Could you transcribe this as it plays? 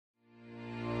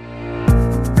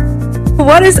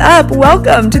What is up?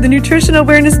 Welcome to the Nutrition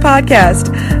Awareness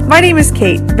Podcast. My name is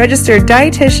Kate, registered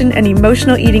dietitian and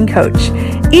emotional eating coach.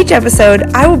 Each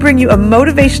episode, I will bring you a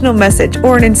motivational message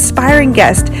or an inspiring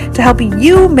guest to help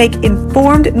you make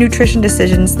informed nutrition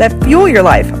decisions that fuel your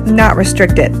life, not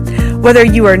restrict it. Whether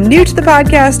you are new to the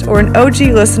podcast or an OG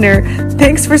listener,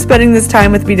 thanks for spending this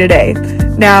time with me today.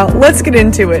 Now, let's get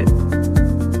into it.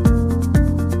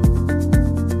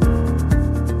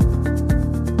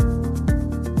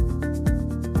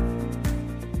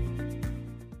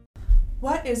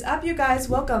 What is up, you guys?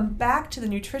 Welcome back to the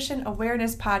Nutrition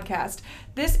Awareness Podcast.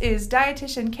 This is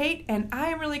Dietitian Kate, and I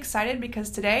am really excited because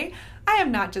today I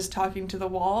am not just talking to the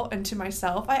wall and to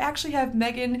myself. I actually have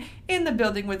Megan in the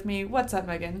building with me. What's up,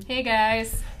 Megan? Hey,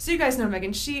 guys. So you guys know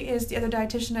Megan. She is the other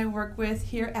dietitian I work with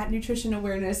here at Nutrition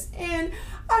Awareness, and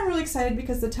I'm really excited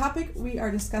because the topic we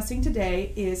are discussing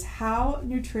today is how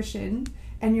nutrition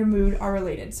and your mood are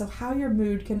related. So how your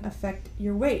mood can affect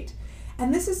your weight.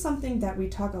 And this is something that we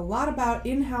talk a lot about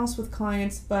in-house with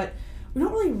clients, but we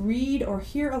don't really read or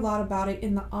hear a lot about it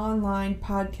in the online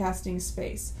podcasting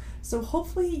space. So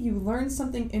hopefully you learned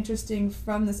something interesting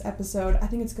from this episode. I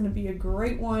think it's going to be a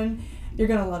great one. You're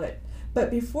going to love it.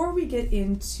 But before we get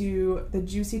into the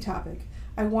juicy topic,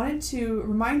 I wanted to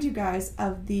remind you guys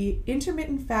of the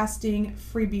intermittent fasting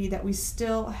freebie that we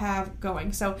still have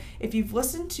going. So if you've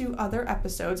listened to other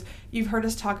episodes, you've heard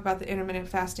us talk about the intermittent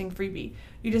fasting freebie.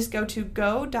 You just go to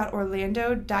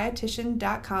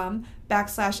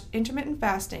go.orlandodietitian.com/intermittent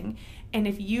fasting. And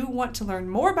if you want to learn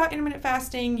more about intermittent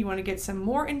fasting, you want to get some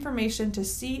more information to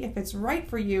see if it's right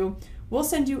for you, we'll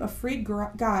send you a free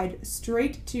guide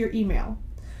straight to your email.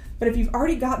 But if you've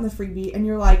already gotten the freebie and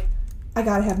you're like, I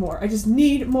gotta have more, I just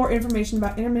need more information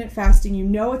about intermittent fasting, you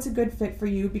know it's a good fit for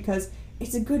you because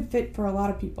it's a good fit for a lot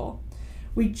of people.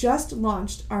 We just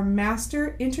launched our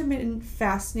Master Intermittent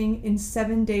Fasting in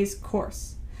 7 Days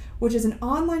course, which is an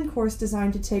online course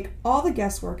designed to take all the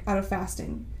guesswork out of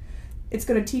fasting. It's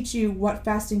going to teach you what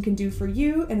fasting can do for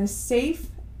you in a safe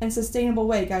and sustainable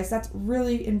way, guys. That's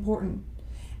really important.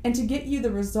 And to get you the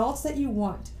results that you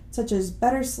want, such as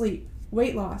better sleep,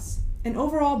 weight loss, and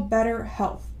overall better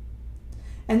health.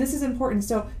 And this is important.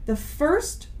 So the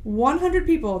first 100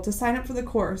 people to sign up for the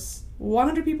course,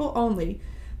 100 people only,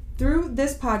 through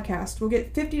this podcast will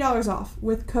get $50 off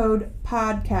with code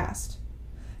PODCAST.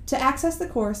 To access the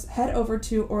course, head over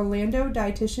to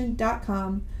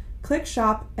orlandodietitian.com, click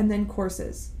shop, and then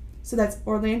courses. So that's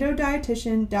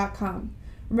orlandodietitian.com.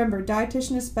 Remember,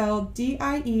 dietitian is spelled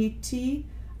D-I-E-T-I-T-I-A-N.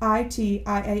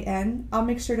 I'll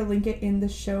make sure to link it in the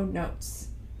show notes.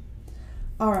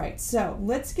 All right, so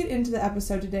let's get into the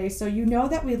episode today. So you know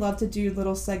that we love to do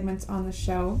little segments on the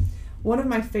show. One of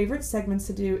my favorite segments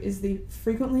to do is the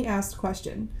frequently asked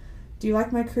question. Do you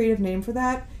like my creative name for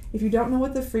that? If you don't know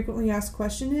what the frequently asked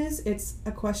question is, it's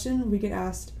a question we get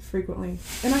asked frequently,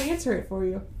 and I answer it for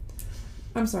you.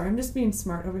 I'm sorry, I'm just being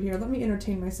smart over here. Let me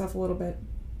entertain myself a little bit.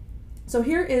 So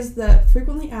here is the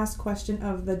frequently asked question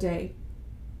of the day.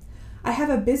 I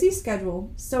have a busy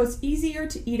schedule, so it's easier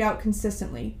to eat out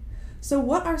consistently. So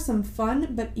what are some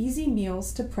fun but easy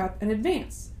meals to prep in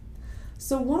advance?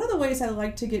 So one of the ways I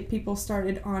like to get people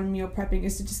started on meal prepping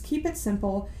is to just keep it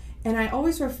simple, and I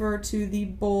always refer to the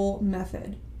bowl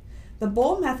method. The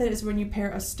bowl method is when you pair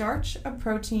a starch, a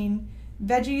protein,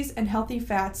 veggies, and healthy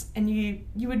fats, and you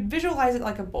would visualize it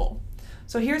like a bowl.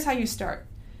 So here's how you start.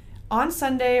 On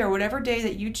Sunday or whatever day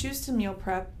that you choose to meal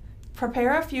prep,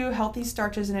 prepare a few healthy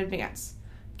starches in advance.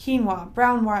 Quinoa,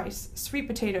 brown rice, sweet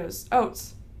potatoes,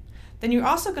 oats. Then you're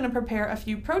also going to prepare a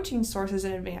few protein sources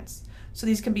in advance. So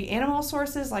these can be animal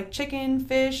sources like chicken,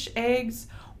 fish, eggs,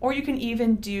 or you can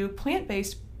even do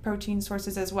plant-based protein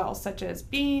sources as well, such as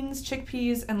beans,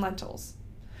 chickpeas, and lentils.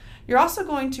 You're also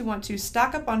going to want to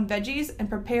stock up on veggies and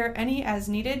prepare any as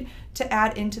needed to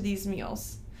add into these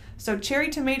meals. So cherry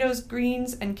tomatoes,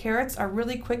 greens, and carrots are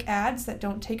really quick adds that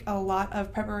don't take a lot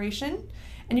of preparation.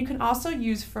 And you can also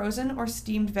use frozen or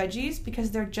steamed veggies because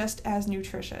they're just as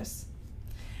nutritious.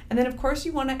 And then, of course,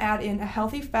 you want to add in a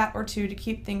healthy fat or two to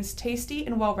keep things tasty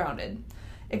and well-rounded.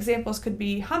 Examples could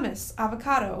be hummus,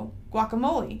 avocado,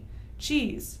 guacamole,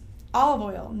 cheese, olive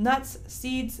oil, nuts,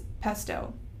 seeds,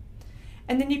 pesto.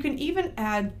 And then you can even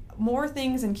add more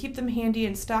things and keep them handy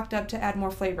and stocked up to add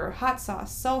more flavor. Hot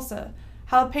sauce, salsa,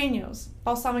 jalapenos,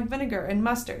 balsamic vinegar, and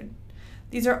mustard.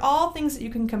 These are all things that you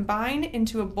can combine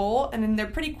into a bowl, and then they're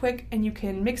pretty quick and you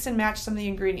can mix and match some of the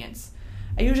ingredients.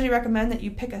 I usually recommend that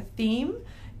you pick a theme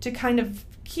to kind of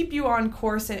keep you on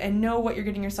course and know what you're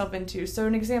getting yourself into. So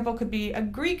an example could be a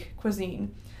Greek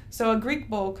cuisine. So a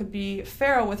Greek bowl could be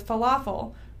farro with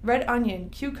falafel, red onion,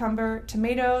 cucumber,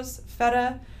 tomatoes,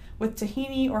 feta with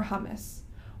tahini or hummus.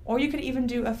 Or you could even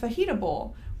do a fajita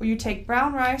bowl, where you take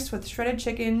brown rice with shredded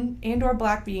chicken and or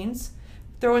black beans,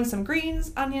 throw in some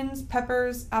greens, onions,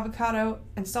 peppers, avocado,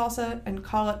 and salsa, and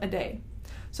call it a day.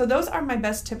 So those are my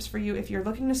best tips for you if you're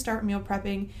looking to start meal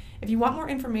prepping. If you want more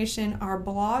information, our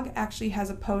blog actually has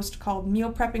a post called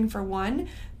Meal Prepping for One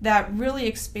that really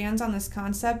expands on this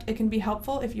concept. It can be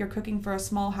helpful if you're cooking for a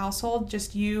small household,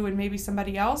 just you and maybe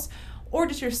somebody else, or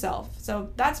just yourself.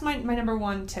 So that's my number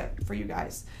one tip for you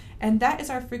guys. And that is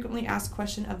our frequently asked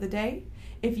question of the day.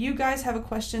 If you guys have a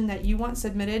question that you want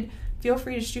submitted, feel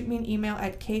free to shoot me an email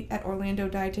at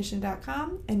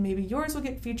kate@orlandodietitian.com, and maybe yours will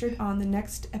get featured on the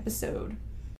next episode.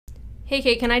 Hey,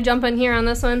 Kate, can I jump in here on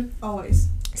this one? Always.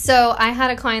 So I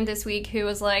had a client this week who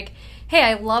was like, hey,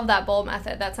 I love that bowl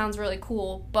method. That sounds really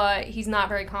cool, but he's not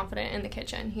very confident in the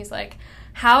kitchen. He's like,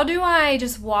 how do I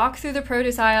just walk through the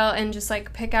produce aisle and just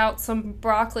like pick out some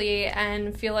broccoli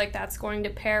and feel like that's going to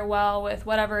pair well with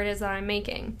whatever it is that I'm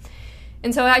making?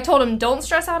 And so I told him, don't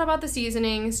stress out about the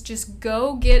seasonings. Just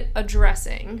go get a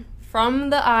dressing from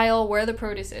the aisle where the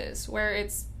produce is, where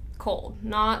it's cold,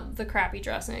 not the crappy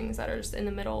dressings that are just in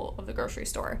the middle of the grocery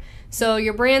store. So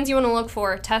your brands you want to look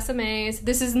for, Tessemae's.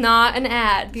 This is not an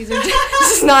ad. This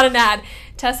is not an ad.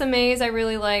 Tessemae's I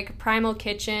really like, Primal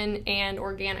Kitchen, and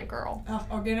Organic Girl. Oh,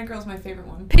 Organic Girl is my favorite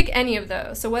one. Pick any of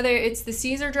those. So whether it's the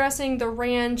Caesar dressing, the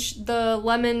ranch, the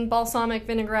lemon balsamic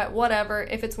vinaigrette, whatever,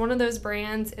 if it's one of those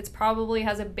brands, it probably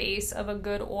has a base of a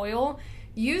good oil.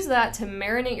 Use that to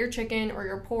marinate your chicken or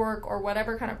your pork or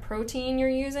whatever kind of protein you're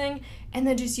using, and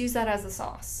then just use that as a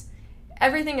sauce.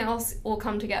 Everything else will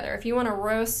come together. If you want to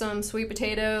roast some sweet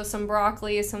potatoes, some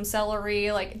broccoli, some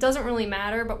celery, like, it doesn't really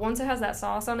matter, but once it has that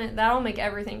sauce on it, that'll make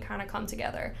everything kind of come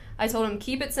together. I told him,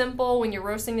 keep it simple when you're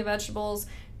roasting the vegetables.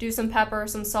 Do some pepper,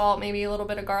 some salt, maybe a little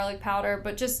bit of garlic powder,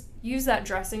 but just use that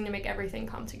dressing to make everything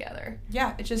come together.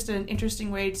 Yeah, it's just an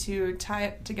interesting way to tie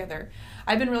it together.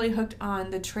 I've been really hooked on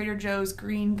the Trader Joe's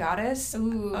Green Goddess.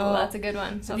 Ooh, that's a good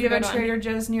one. So if you have a Trader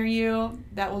Joe's near you,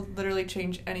 that will literally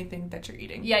change anything that you're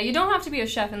eating. Yeah, you don't have to be a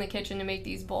chef in the kitchen to make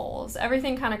these bowls.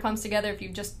 Everything kind of comes together if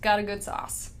you've just got a good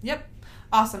sauce. Yep.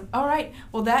 Awesome. All right.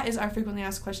 Well, that is our frequently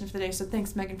asked question for the day. So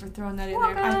thanks, Megan, for throwing that in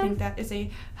there. I think that is a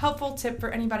helpful tip for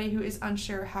anybody who is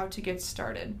unsure how to get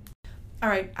started. All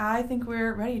right. I think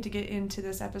we're ready to get into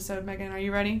this episode. Megan, are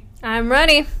you ready? I'm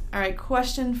ready. All right.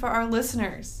 Question for our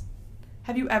listeners.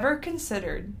 Have you ever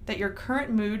considered that your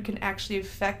current mood can actually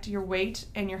affect your weight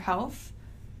and your health?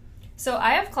 So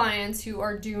I have clients who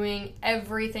are doing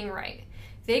everything right.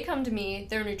 They come to me,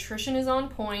 their nutrition is on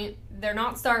point, they're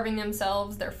not starving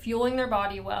themselves, they're fueling their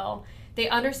body well, they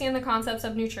understand the concepts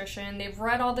of nutrition, they've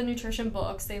read all the nutrition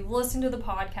books, they've listened to the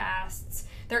podcasts,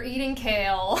 they're eating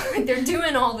kale, they're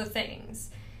doing all the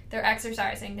things. They're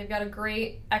exercising, they've got a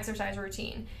great exercise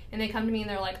routine, and they come to me and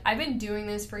they're like, I've been doing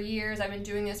this for years, I've been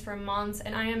doing this for months,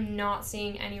 and I am not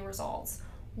seeing any results.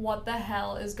 What the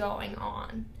hell is going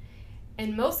on?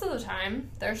 And most of the time,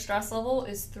 their stress level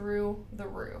is through the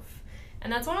roof.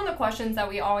 And that's one of the questions that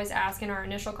we always ask in our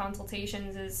initial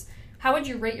consultations is, how would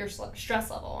you rate your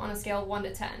stress level on a scale of 1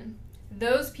 to 10?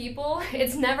 Those people,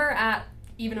 it's never at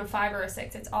even a 5 or a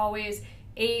 6. It's always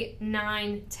 8,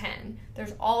 9, 10.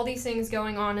 There's all these things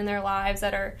going on in their lives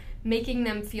that are making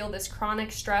them feel this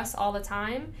chronic stress all the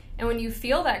time. And when you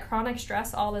feel that chronic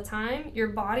stress all the time, your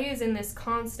body is in this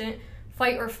constant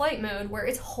fight or flight mode where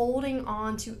it's holding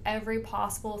on to every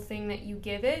possible thing that you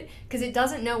give it because it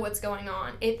doesn't know what's going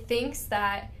on. It thinks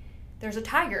that there's a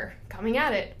tiger coming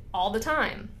at it all the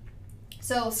time.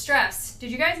 So stress. Did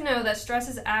you guys know that stress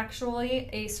is actually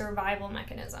a survival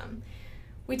mechanism?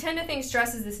 We tend to think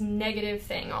stress is this negative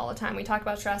thing all the time. We talk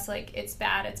about stress like it's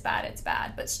bad, it's bad, it's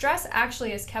bad. But stress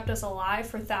actually has kept us alive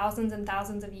for thousands and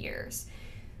thousands of years.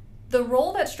 The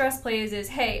role that stress plays is,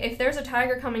 hey, if there's a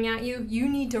tiger coming at you, you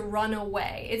need to run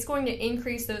away. It's going to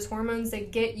increase those hormones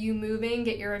that get you moving,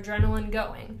 get your adrenaline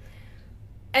going.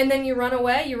 And then you run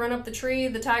away, you run up the tree,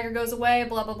 the tiger goes away,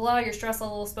 blah, blah, blah, your stress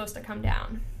level is supposed to come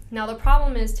down. Now, the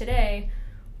problem is today,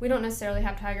 we don't necessarily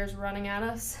have tigers running at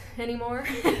us anymore.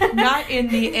 Not in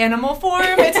the animal form.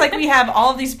 It's like we have all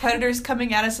of these predators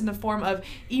coming at us in the form of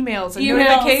emails and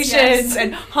notifications yes.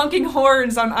 and honking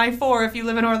horns on I-4. If you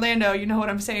live in Orlando, you know what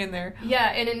I'm saying there.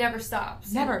 Yeah, and it never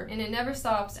stops. Never. And it never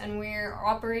stops, and we're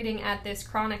operating at this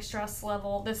chronic stress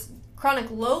level, this chronic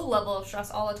low level of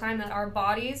stress all the time that our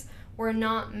bodies were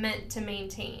not meant to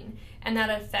maintain. And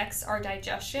that affects our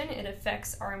digestion, it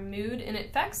affects our mood, and it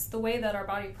affects the way that our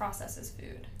body processes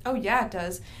food. Oh, yeah, it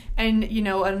does. And, you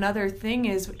know, another thing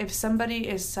is if somebody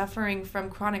is suffering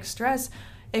from chronic stress,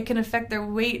 it can affect their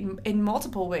weight in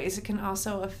multiple ways. It can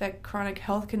also affect chronic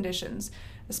health conditions,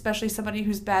 especially somebody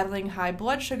who's battling high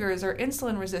blood sugars or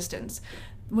insulin resistance.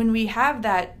 when we have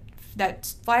that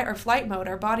fight or flight mode,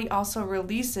 our body also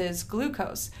releases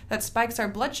glucose that spikes our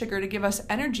blood sugar to give us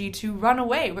energy to run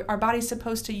away. Our body's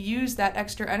supposed to use that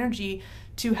extra energy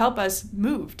to help us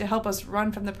move, to help us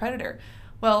run from the predator.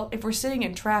 Well, if we're sitting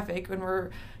in traffic and we're,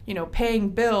 paying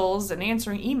bills and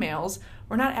answering emails,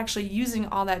 we're not actually using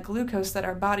all that glucose that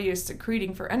our body is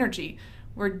secreting for energy.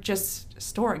 We're just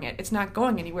storing it. It's not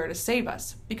going anywhere to save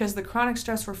us, because the chronic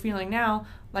stress we're feeling now,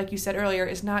 like you said earlier,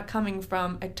 is not coming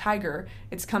from a tiger.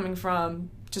 It's coming from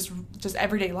just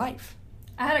everyday life.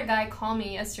 I had a guy call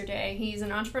me yesterday. He's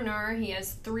an entrepreneur. He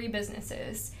has 3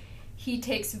 businesses. He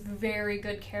takes very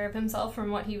good care of himself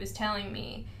from what he was telling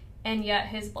me, and yet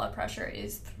his blood pressure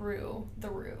is through the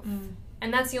roof.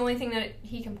 And that's the only thing that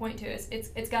he can point to.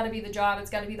 It's got to be the job.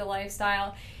 It's got to be the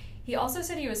lifestyle. He also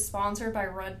said he was sponsored by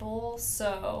Red Bull,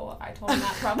 so I told him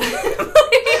that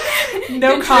probably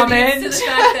no comment to the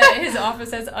fact that his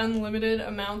office has unlimited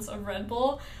amounts of Red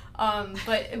Bull.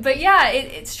 But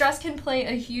yeah, stress can play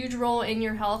a huge role in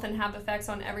your health and have effects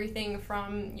on everything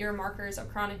from your markers of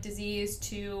chronic disease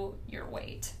to your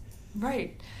weight.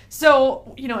 Right.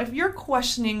 So, if you're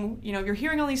questioning, you're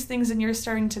hearing all these things and you're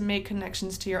starting to make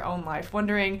connections to your own life,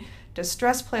 wondering, does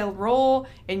stress play a role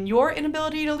in your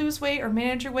inability to lose weight or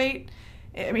manage your weight?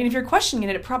 I mean, if you're questioning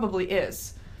it, it probably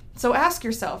is. So ask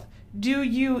yourself, do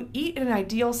you eat in an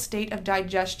ideal state of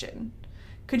digestion?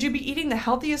 Could you be eating the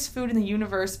healthiest food in the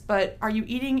universe, but are you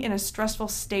eating in a stressful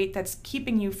state that's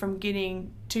keeping you from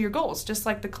getting to your goals, just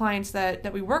like the clients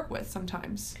that we work with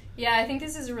sometimes? Yeah, I think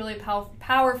this is a really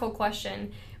powerful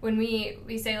question when we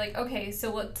say, like, okay,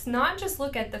 so let's not just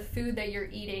look at the food that you're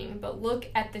eating, but look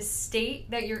at the state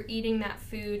that you're eating that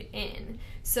food in.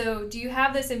 So do you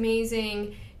have this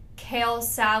amazing kale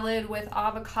salad with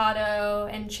avocado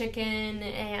and chicken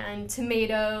and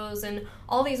tomatoes and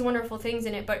all these wonderful things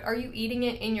in it, but are you eating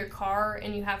it in your car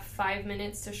and you have 5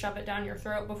 minutes to shove it down your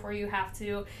throat before you have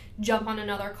to jump on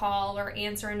another call or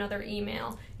answer another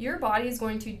email? Your body is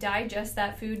going to digest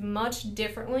that food much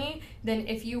differently than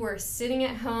if you were sitting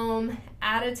at home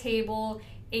at a table,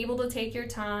 able to take your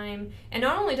time. And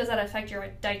not only does that affect your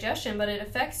digestion, but it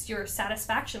affects your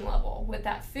satisfaction level with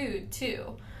that food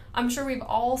too. I'm sure we've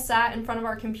all sat in front of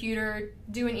our computer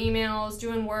doing emails,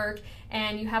 doing work,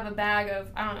 and you have a bag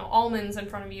of, almonds in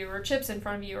front of you, or chips in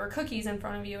front of you, or cookies in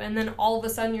front of you, and then all of a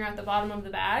sudden you're at the bottom of the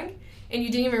bag, and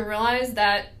you didn't even realize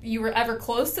that you were ever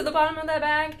close to the bottom of that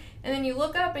bag, and then you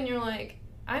look up and you're like,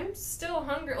 I'm still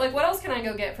hungry. Like, what else can I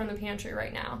go get from the pantry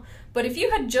right now? But if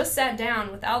you had just sat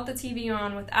down without the TV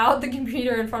on, without the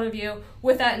computer in front of you,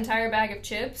 with that entire bag of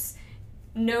chips,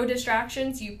 no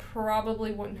distractions, you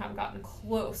probably wouldn't have gotten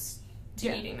close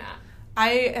to eating that.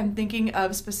 I am thinking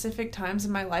of specific times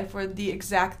in my life where the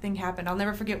exact thing happened. I'll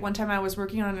never forget one time I was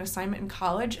working on an assignment in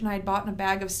college and I had bought a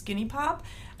bag of Skinny Pop,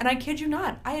 and I kid you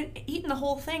not, I had eaten the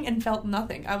whole thing and felt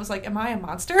nothing. I was like, am I a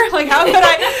monster? Like, how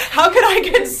could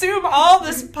I consume all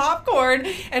this popcorn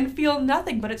and feel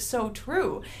nothing? But it's so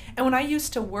true. And when I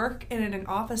used to work in an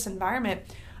office environment,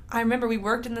 I remember we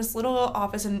worked in this little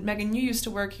office, and Megan, you used to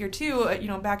work here too.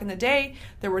 Back in the day,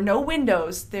 there were no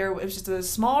windows. It was just a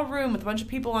small room with a bunch of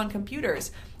people on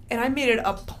computers. And I made it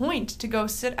a point to go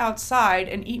sit outside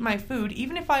and eat my food,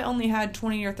 even if I only had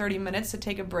 20 or 30 minutes to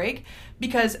take a break,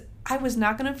 because I was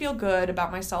not going to feel good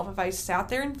about myself if I sat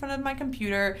there in front of my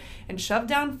computer and shoved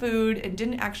down food and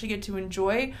didn't actually get to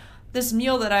enjoy this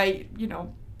meal that I,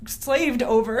 slaved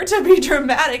over, to be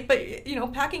dramatic. But,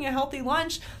 packing a healthy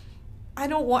lunch, I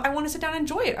want to sit down and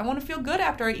enjoy it. I want to feel good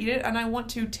after I eat it, and I want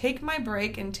to take my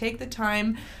break and take the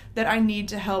time that I need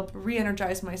to help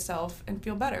re-energize myself and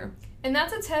feel better. And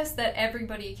that's a test that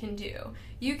everybody can do.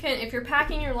 You can, if you're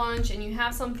packing your lunch and you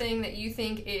have something that you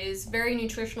think is very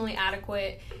nutritionally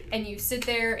adequate, and you sit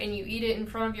there and you eat it in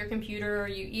front of your computer, or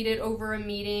you eat it over a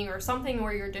meeting or something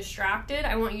where you're distracted,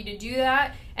 I want you to do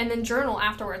that and then journal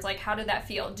afterwards. Like, how did that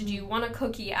feel? Did you want a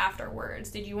cookie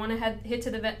afterwards? Did you want to hit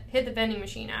the vending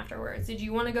machine afterwards? Did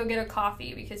you want to go get a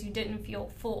coffee because you didn't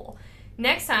feel full?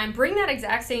 Next time, bring that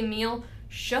exact same meal,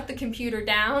 shut the computer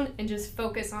down, and just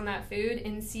focus on that food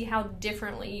and see how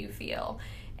differently you feel.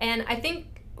 And I think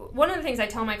one of the things I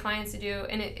tell my clients to do,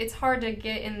 and it's hard to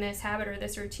get in this habit or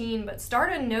this routine, but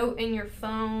start a note in your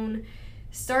phone,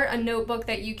 start a notebook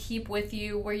that you keep with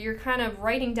you where you're kind of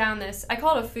writing down this, I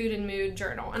call it a food and mood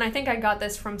journal. And I think I got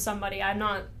this from somebody. I'm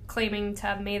not claiming to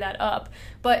have made that up.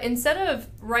 But instead of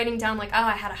writing down like,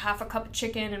 I had a half a cup of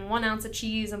chicken and 1 ounce of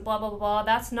cheese and blah, blah, blah,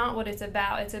 that's not what it's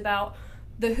about. It's about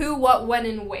the who, what, when,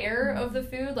 and where of the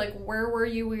food. Like, where were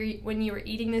you when you were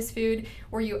eating this food?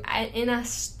 Were you in a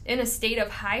state of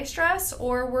high stress,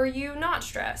 or were you not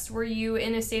stressed? Were you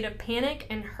in a state of panic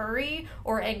and hurry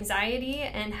or anxiety?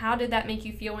 And how did that make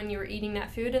you feel when you were eating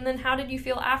that food? And then how did you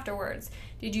feel afterwards?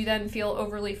 Did you then feel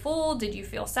overly full? Did you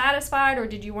feel satisfied? Or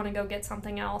did you want to go get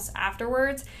something else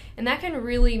afterwards? And that can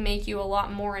really make you a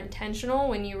lot more intentional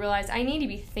when you realize, I need to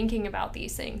be thinking about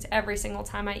these things every single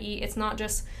time I eat. It's not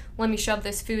just, let me shove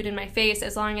this food in my face.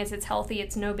 As long as it's healthy,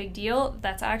 it's no big deal.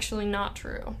 That's actually not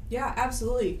true. Yeah,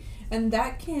 absolutely. And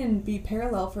that can be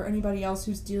parallel for anybody else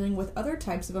who's dealing with other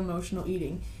types of emotional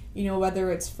eating. You know,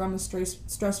 whether it's from a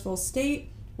stressful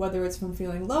state, whether it's from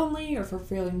feeling lonely or from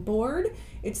feeling bored,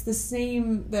 it's the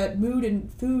same, that mood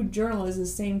and food journal is the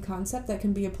same concept that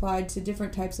can be applied to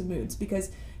different types of moods,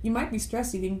 because you might be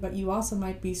stress eating, but you also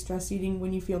might be stress eating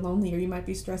when you feel lonely, or you might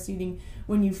be stress eating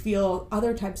when you feel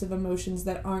other types of emotions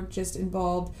that aren't just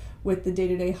involved with the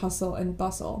day-to-day hustle and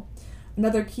bustle.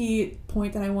 Another key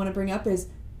point that I want to bring up is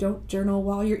don't journal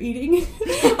while you're eating.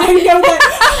 I know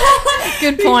that.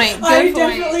 Good point. I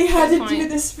definitely had to do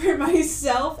this for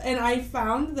myself, and I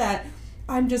found that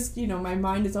I'm just, my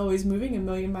mind is always moving a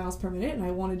million miles per minute, and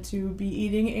I wanted to be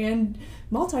eating and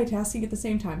multitasking at the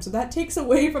same time. So that takes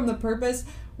away from the purpose.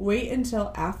 Wait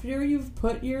until after you've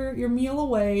put your meal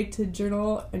away to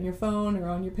journal on your phone or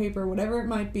on your paper, whatever it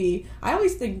might be. I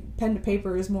always think pen to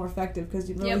paper is more effective because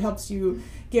it really helps you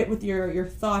get with your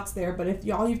thoughts there. But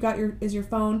if all you've got is your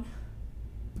phone,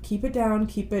 keep it down,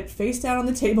 keep it face down on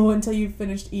the table until you've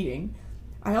finished eating.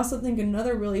 I also think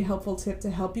another really helpful tip to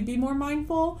help you be more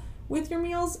mindful with your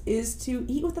meals is to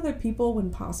eat with other people when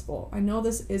possible. I know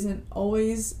this isn't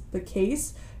always the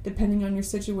case depending on your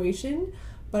situation,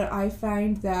 but I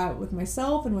find that with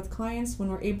myself and with clients, when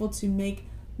we're able to make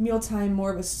mealtime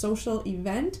more of a social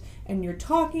event and you're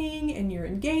talking and you're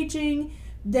engaging,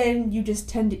 then you just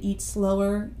tend to eat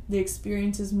slower, the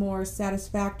experience is more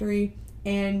satisfactory,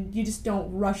 and you just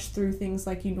don't rush through things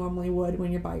like you normally would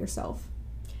when you're by yourself.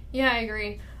 Yeah, I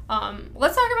agree.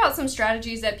 Let's talk about some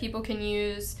strategies that people can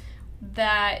use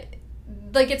that,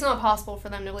 like, it's not possible for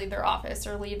them to leave their office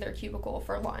or leave their cubicle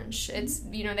for lunch. It's,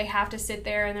 they have to sit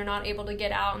there and they're not able to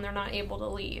get out and they're not able to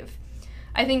leave.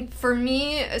 I think for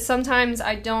me, sometimes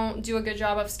I don't do a good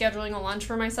job of scheduling a lunch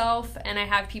for myself, and I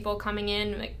have people coming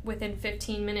in like within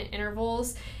 15-minute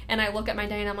intervals, and I look at my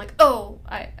day and I'm like, oh,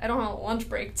 I don't have a lunch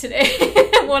break today.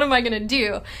 What am I going to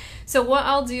do? So what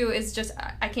I'll do is just,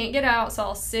 I can't get out, so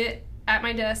I'll sit at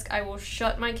my desk, I will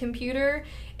shut my computer,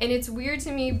 and it's weird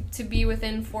to me to be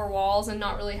within four walls and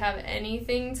not really have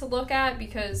anything to look at,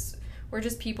 because we're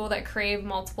just people that crave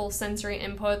multiple sensory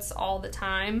inputs all the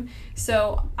time.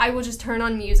 So I will just turn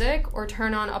on music or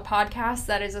turn on a podcast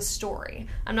that is a story.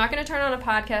 I'm not going to turn on a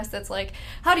podcast that's like,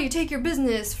 how do you take your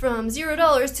business from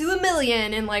 $0 to $1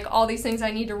 million, and like all these things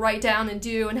I need to write down and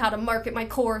do, and how to market my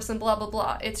course and blah, blah,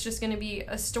 blah. It's just going to be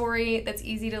a story that's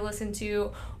easy to listen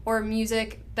to, or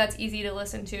music that's easy to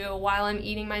listen to while I'm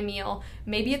eating my meal.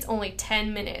 Maybe it's only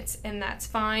 10 minutes, and that's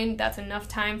fine. That's enough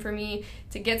time for me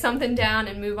to get something down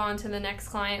and move on to the next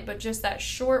client. But just that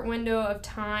short window of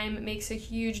time makes a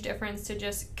huge difference to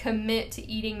just commit to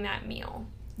eating that meal.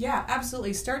 Yeah,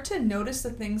 absolutely. Start to notice the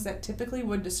things that typically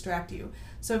would distract you.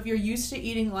 So if you're used to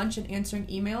eating lunch and answering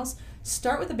emails,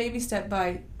 start with a baby step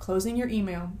by closing your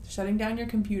email, shutting down your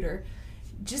computer.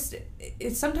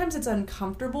 Sometimes it's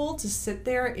uncomfortable to sit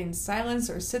there in silence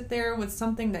or sit there with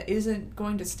something that isn't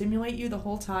going to stimulate you the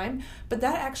whole time, but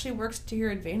that actually works to your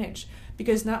advantage,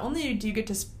 because not only do you get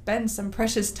to spend some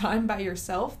precious time by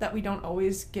yourself that we don't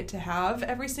always get to have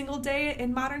every single day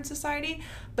in modern society,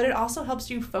 but it also helps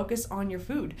you focus on your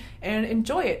food and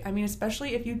enjoy it. I mean,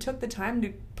 especially if you took the time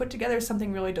to put together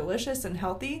something really delicious and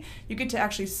healthy, you get to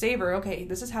actually savor, okay,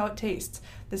 this is how it tastes.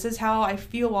 This is how I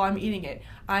feel while I'm eating it.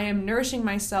 I am nourishing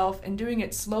myself, and doing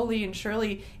it slowly and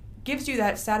surely gives you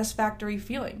that satisfactory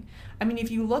feeling. I mean, if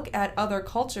you look at other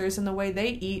cultures and the way they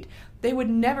eat, they would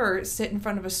never sit in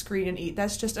front of a screen and eat.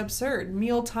 That's just absurd.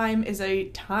 Mealtime is a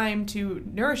time to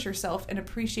nourish yourself and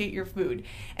appreciate your food.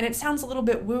 And it sounds a little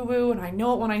bit woo-woo, and I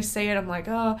know it when I say it. I'm like,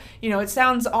 it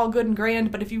sounds all good and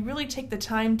grand, but if you really take the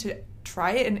time to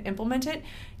try it and implement it,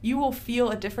 you will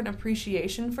feel a different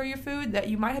appreciation for your food that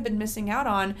you might have been missing out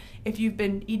on if you've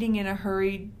been eating in a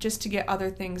hurry just to get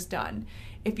other things done.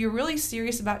 If you're really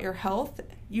serious about your health,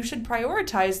 you should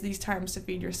prioritize these times to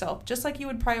feed yourself, just like you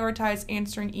would prioritize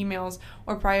answering emails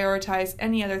or prioritize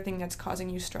any other thing that's causing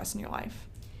you stress in your life.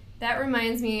 That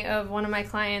reminds me of one of my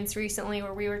clients recently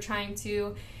where we were trying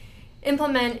to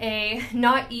implement a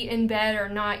not eat in bed or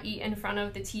not eat in front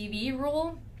of the TV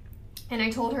rule. And I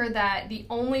told her that the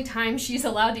only time she's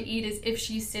allowed to eat is if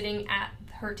she's sitting at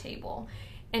her table.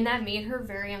 And that made her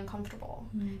very uncomfortable.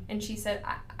 And she said,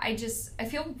 I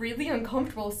feel really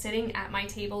uncomfortable sitting at my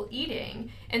table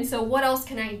eating. And so what else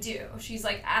can I do? She's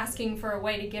like asking for a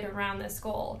way to get around this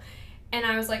goal. And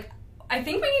I was like, I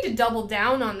think we need to double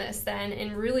down on this then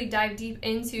and really dive deep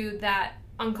into that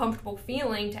uncomfortable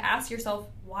feeling to ask yourself,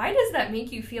 why does that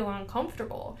make you feel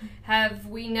uncomfortable? Have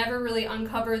we never really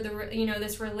uncovered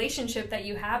this relationship that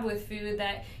you have with food,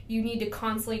 that you need to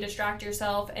constantly distract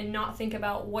yourself and not think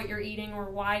about what you're eating or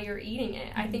why you're eating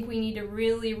it? I think we need to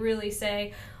really, really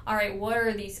say, all right, what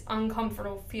are these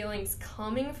uncomfortable feelings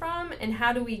coming from and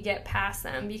how do we get past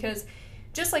them? Because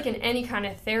just like in any kind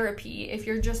of therapy, if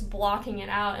you're just blocking it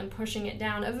out and pushing it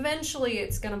down, eventually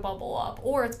it's going to bubble up,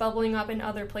 or it's bubbling up in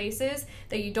other places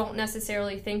that you don't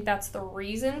necessarily think that's the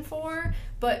reason for.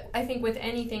 But I think with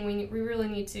anything, we really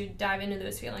need to dive into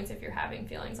those feelings if you're having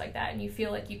feelings like that and you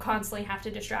feel like you constantly have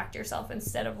to distract yourself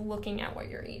instead of looking at what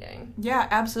you're eating. Yeah,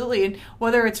 absolutely. And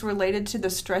whether it's related to the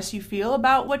stress you feel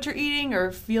about what you're eating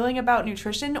or feeling about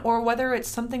nutrition, or whether it's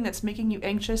something that's making you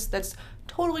anxious that's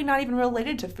totally not even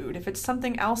related to food, if it's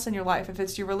something else in your life, if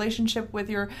it's your relationship with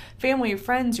your family, your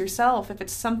friends, yourself,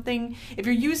 if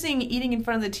you're using eating in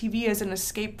front of the TV as an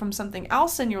escape from something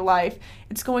else in your life,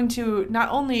 it's going to not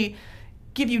only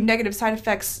give you negative side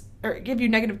effects or give you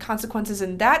negative consequences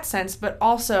in that sense, but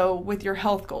also with your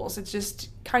health goals. It's just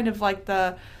kind of like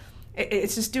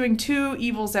it's just doing two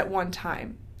evils at one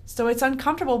time. So it's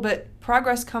uncomfortable, but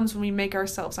progress comes when we make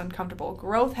ourselves uncomfortable.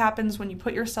 Growth happens when you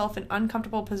put yourself in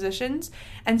uncomfortable positions,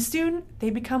 and soon they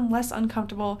become less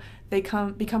uncomfortable, they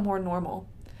become more normal.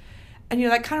 And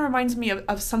that kind of reminds me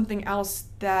of something else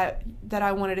that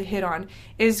I wanted to hit on,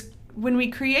 is when we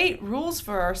create rules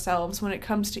for ourselves when it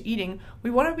comes to eating, we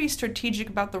want to be strategic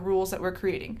about the rules that we're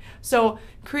creating. So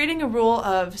creating a rule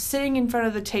of sitting in front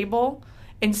of the table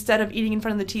instead of eating in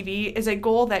front of the TV is a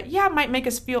goal that, might make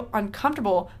us feel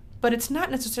uncomfortable, but it's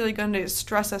not necessarily going to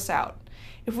stress us out.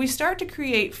 If we start to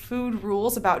create food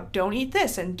rules about don't eat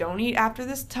this and don't eat after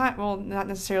this time, well, not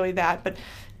necessarily that, but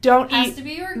don't eat. Has to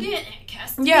be organic,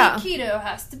 has to be keto,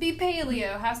 has to be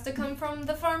paleo, has to come from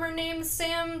the farmer named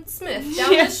Sam Smith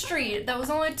down the street. That was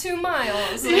only 2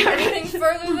 miles. Like, anything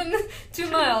further than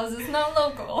 2 miles is not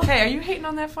local. Hey, are you hating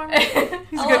on that farmer? I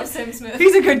love Sam Smith.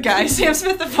 He's a good guy. Sam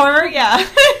Smith the farmer, yeah.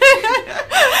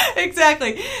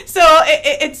 Exactly. So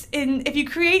if you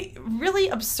create really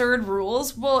absurd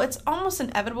rules, well, it's almost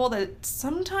inevitable that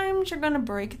sometimes you're going to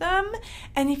break them.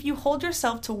 And if you hold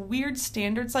yourself to weird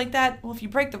standards like that, well, if you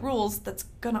break the rules, that's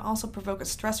going to also provoke a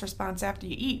stress response after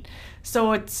you eat.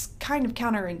 So it's kind of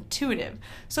counterintuitive.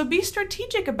 So be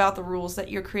strategic about the rules that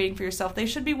you're creating for yourself. They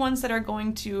should be ones that are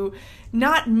going to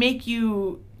not make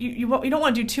you don't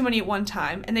want to do too many at one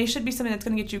time, and they should be something that's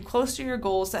going to get you close to your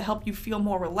goals, that help you feel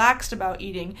more relaxed about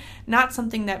eating, not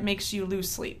something that makes you lose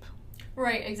sleep.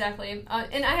 Right, exactly.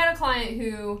 And I had a client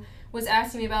who was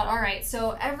asking me about, all right,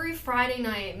 so every Friday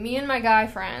night, me and my guy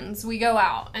friends, we go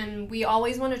out, and we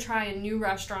always want to try a new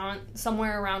restaurant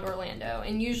somewhere around Orlando,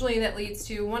 and usually that leads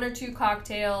to 1 or 2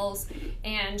 cocktails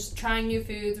and just trying new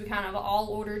foods. We kind of all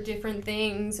order different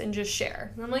things and just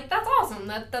share. And I'm like, that's awesome.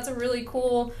 That's a really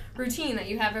cool routine that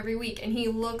you have every week, and he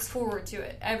looks forward to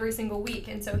it every single week.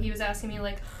 And so he was asking me,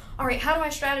 like, all right, how do I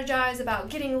strategize about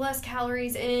getting less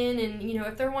calories in? And,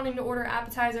 if they're wanting to order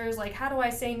appetizers, like, how do I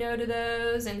say no to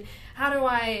those? And how do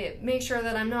I make sure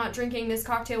that I'm not drinking this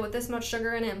cocktail with this much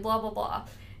sugar in it, and blah, blah, blah.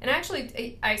 And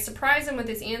actually, I surprised him with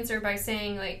this answer by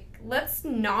saying, like, let's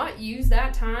not use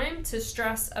that time to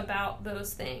stress about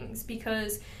those things,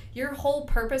 because your whole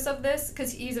purpose of this,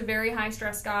 because he's a very high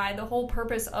stress guy, the whole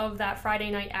purpose of that Friday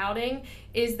night outing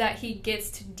is that he gets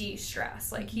to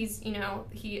de-stress. Like, he's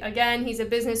a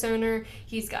business owner,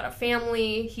 he's got a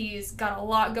family, he's got a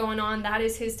lot going on. That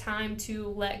is his time to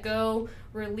let go,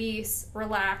 release,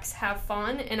 relax, have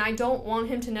fun. And I don't want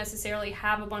him to necessarily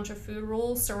have a bunch of food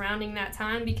rules surrounding that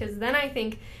time, because then I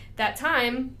think that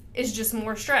time is just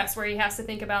more stress, where he has to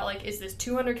think about, like, is this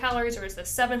 200 calories or is this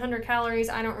 700 calories?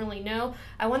 I don't really know.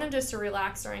 I want him just to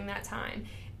relax during that time.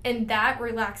 And that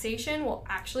relaxation will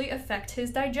actually affect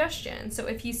his digestion. So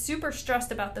if he's super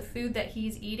stressed about the food that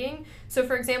he's eating, so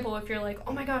for example, if you're like,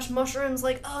 oh my gosh, mushrooms,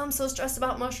 like, oh, I'm so stressed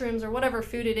about mushrooms, or whatever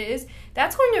food it is,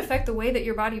 that's going to affect the way that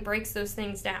your body breaks those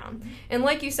things down. And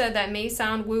like you said, that may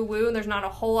sound woo-woo, and there's not a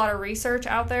whole lot of research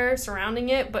out there surrounding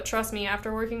it, but trust me,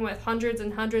 after working with hundreds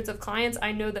and hundreds of clients,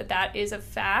 I know that that is a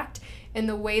fact, and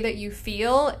the way that you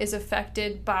feel is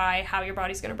affected by how your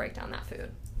body's going to break down that food.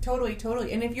 Totally.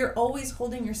 And if you're always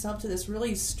holding yourself to this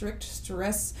really strict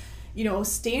stress,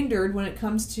 standard when it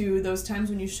comes to those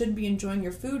times when you should be enjoying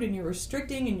your food and you're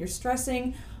restricting and you're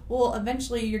stressing, well,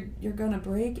 eventually you're going to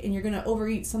break and you're going to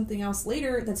overeat something else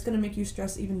later that's going to make you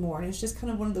stress even more. And it's just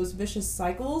kind of one of those vicious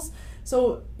cycles.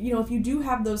 So, if you do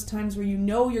have those times where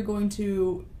you're going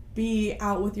to be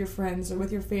out with your friends or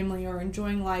with your family or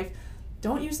enjoying life,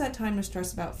 don't use that time to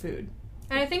stress about food.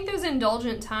 And I think those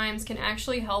indulgent times can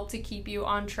actually help to keep you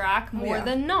on track more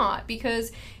than not.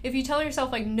 Because if you tell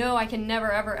yourself, like, no, I can never,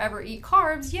 ever, ever eat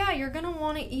carbs, yeah, you're going to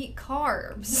want to eat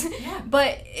carbs. Yeah.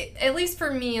 But at least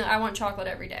for me, I want chocolate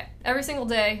every day. Every single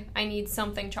day, I need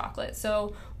something chocolate.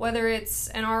 So whether it's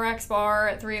an RX bar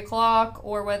at 3 o'clock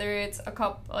or whether it's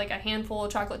a handful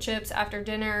of chocolate chips after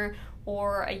dinner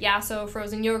or a Yasso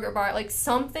frozen yogurt bar, like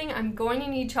something, I'm going to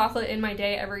need chocolate in my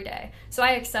day every day. So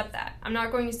I accept that. I'm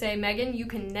not going to say, Megan, you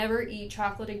can never eat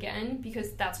chocolate again,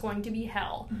 because that's going to be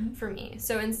hell for me.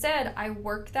 So instead, I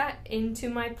work that into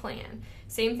my plan.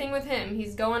 Same thing with him.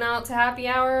 He's going out to happy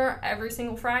hour every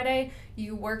single Friday.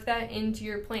 You work that into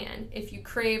your plan. If you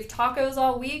crave tacos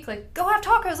all week, like, go have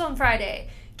tacos on Friday.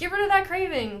 Get rid of that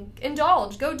craving.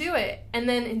 Indulge. Go do it. And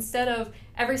then instead of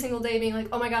every single day being like,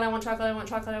 oh my God, I want chocolate, I want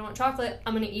chocolate, I want chocolate,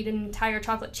 I'm going to eat an entire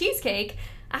chocolate cheesecake,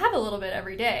 I have a little bit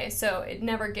every day. So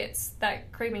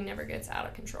that craving never gets out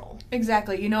of control.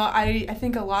 Exactly. I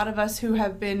think a lot of us who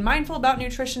have been mindful about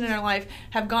nutrition in our life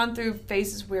have gone through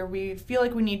phases where we feel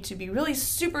like we need to be really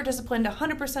super disciplined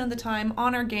 100% of the time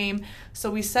on our game.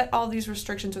 So we set all these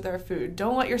restrictions with our food.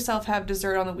 Don't let yourself have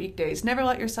dessert on the weekdays. Never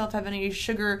let yourself have any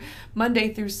sugar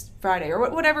Monday through Friday or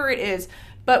whatever it is.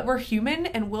 But we're human,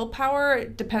 and willpower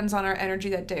depends on our energy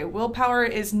that day. Willpower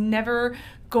is never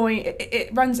it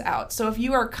runs out. So if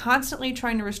you are constantly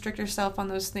trying to restrict yourself on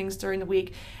those things during the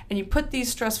week and you put these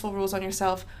stressful rules on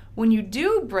yourself, when you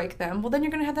do break them, well, then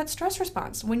you're going to have that stress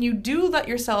response. When you do let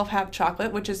yourself have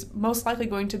chocolate, which is most likely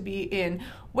going to be in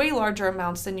way larger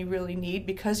amounts than you really need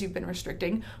because you've been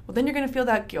restricting, well, then you're going to feel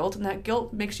that guilt, and that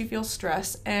guilt makes you feel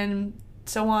stress, and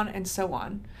so on and so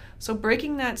on. So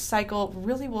breaking that cycle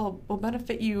really will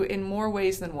benefit you in more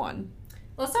ways than one.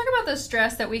 Let's talk about the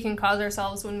stress that we can cause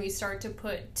ourselves when we start to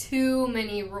put too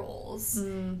many rules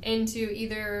into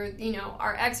either,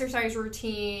 our exercise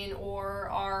routine or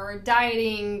our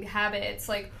dieting habits.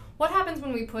 Like, what happens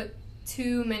when we put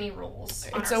too many rules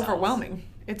on ourselves? Overwhelming.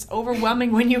 It's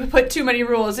overwhelming when you put too many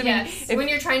rules. When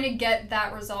you're trying to get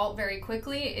that result very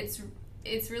quickly,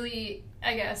 it's really,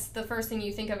 I guess, the first thing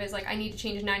you think of is like, I need to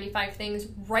change 95 things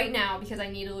right now because I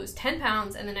need to lose 10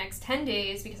 pounds in the next 10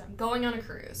 days because I'm going on a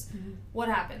cruise. What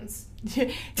happens?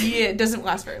 It doesn't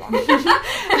last very long.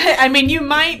 I mean, you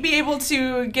might be able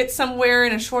to get somewhere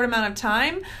in a short amount of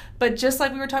time, but just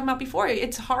like we were talking about before,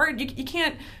 it's hard. You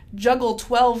can't juggle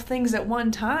 12 things at one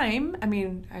time. I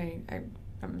mean,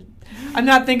 I'm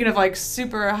not thinking of like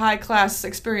super high class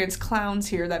experienced clowns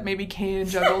here that maybe can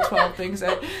juggle 12 things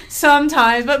at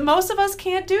sometimes, but most of us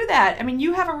can't do that. I mean,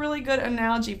 you have a really good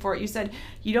analogy for it. You said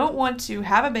you don't want to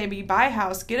have a baby, buy a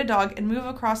house, get a dog, and move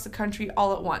across the country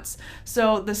all at once.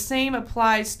 So the same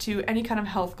applies to any kind of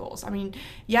health goals. I mean,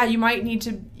 yeah, you might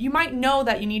know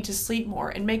that you need to sleep more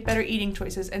and make better eating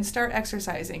choices and start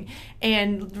exercising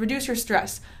and reduce your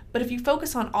stress. But if you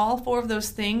focus on all 4 of those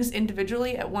things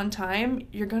individually at one time,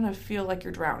 you're going to feel like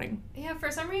you're drowning. Yeah,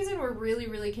 for some reason, we're really,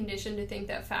 really conditioned to think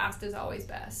that fast is always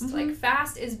best. Like,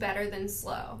 fast is better than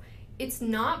slow. It's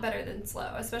not better than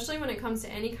slow, especially when it comes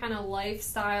to any kind of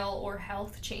lifestyle or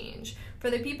health change. For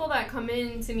the people that come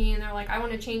in to me and they're like, I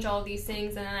want to change all of these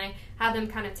things, and then I have them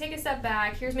kind of take a step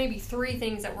back. Here's maybe 3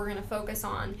 things that we're going to focus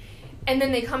on. And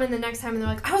then they come in the next time and they're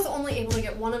like, I was only able to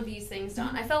get one of these things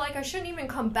done. I felt like I shouldn't even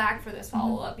come back for this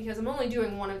follow-up because I'm only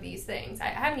doing one of these things. I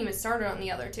haven't even started on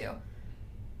the other 2.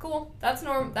 Cool. That's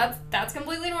normal. That's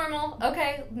completely normal.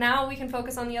 Okay, now we can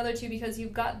focus on the other 2 because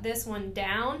you've got this one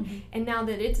down. And now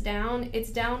that it's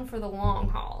down for the long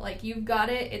haul. Like, you've got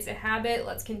it. It's a habit.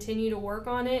 Let's continue to work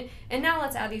on it. And now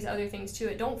let's add these other things to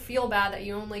it. Don't feel bad that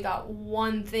you only got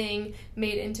one thing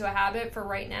made into a habit for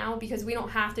right now, because we don't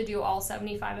have to do all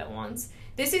 75 at once.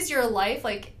 This is your life.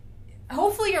 Like,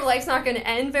 hopefully your life's not going to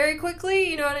end very quickly,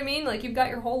 you know what I mean? Like, you've got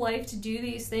your whole life to do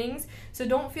these things, so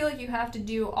don't feel like you have to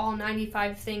do all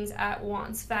 95 things at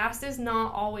once. Fast is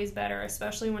not always better,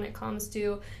 especially when it comes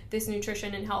to this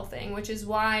nutrition and health thing, which is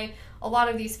why a lot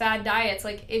of these fad diets,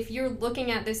 like, if you're looking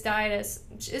at this diet as,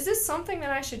 is this something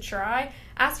that I should try?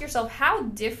 Ask yourself, how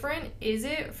different is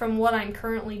it from what I'm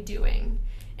currently doing?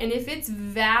 And if it's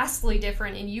vastly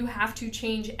different and you have to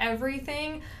change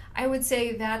everything, I would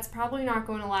say that's probably not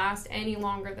going to last any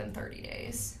longer than 30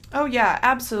 days. Oh yeah,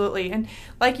 absolutely. And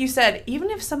like you said, even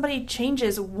if somebody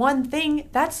changes one thing,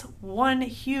 that's one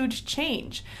huge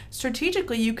change.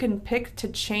 Strategically, you can pick to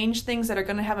change things that are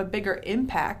going to have a bigger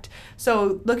impact.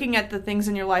 So looking at the things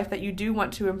in your life that you do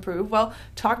want to improve, well,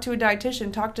 talk to a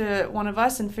dietitian, talk to one of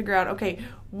us and figure out, okay,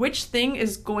 which thing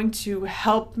is going to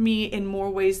help me in more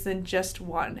ways than just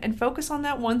one? And focus on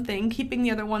that one thing, keeping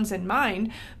the other ones in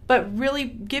mind, but really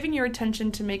giving your attention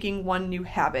to making one new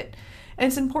habit. And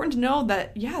it's important to know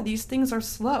that, yeah, these things are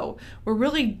slow. We're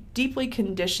really deeply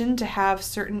conditioned to have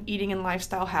certain eating and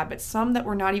lifestyle habits, some that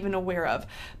we're not even aware of.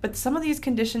 But some of this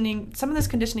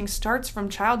conditioning starts from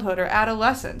childhood or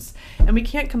adolescence. And we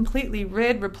can't completely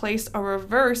replace, or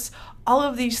reverse all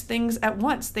of these things at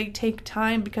once. They take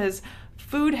time because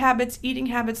food habits, eating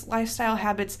habits, lifestyle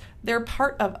habits, they're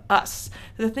part of us.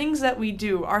 The things that we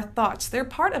do, our thoughts, they're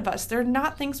part of us. They're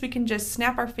not things we can just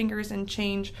snap our fingers and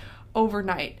change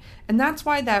overnight. And that's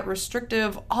why that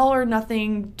restrictive, all or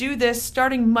nothing, do this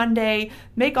starting Monday,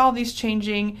 make all these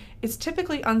changing, is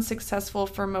typically unsuccessful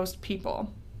for most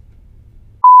people.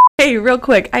 Hey, real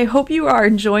quick, I hope you are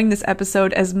enjoying this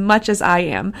episode as much as I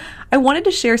am. I wanted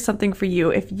to share something for you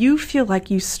if you feel like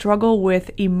you struggle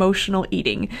with emotional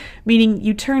eating, meaning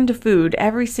you turn to food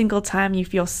every single time you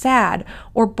feel sad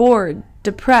or bored,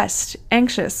 depressed,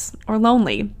 anxious, or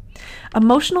lonely.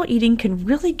 Emotional eating can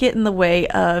really get in the way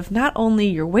of not only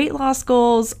your weight loss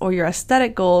goals or your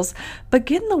aesthetic goals, but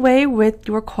get in the way with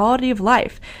your quality of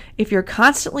life. If you're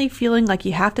constantly feeling like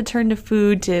you have to turn to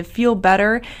food to feel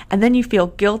better, and then you feel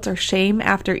guilt or shame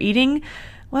after eating,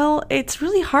 well, it's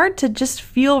really hard to just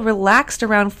feel relaxed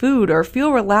around food or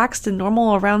feel relaxed and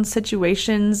normal around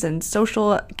situations and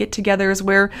social get-togethers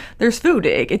where there's food.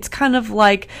 It's kind of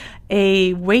like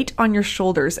a weight on your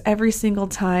shoulders every single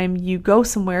time you go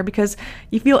somewhere because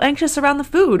you feel anxious around the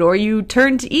food, or you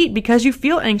turn to eat because you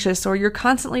feel anxious, or you're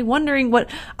constantly wondering what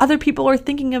other people are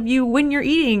thinking of you when you're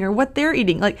eating or what they're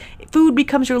eating. Like, food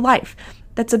becomes your life.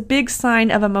 That's a big sign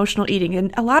of emotional eating,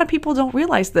 and a lot of people don't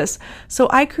realize this. So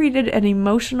I created an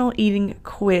emotional eating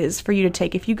quiz for you to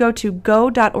take. If you go to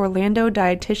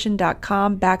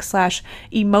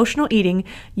go.orlandodietitian.com/emotional eating,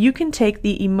 you can take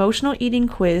the emotional eating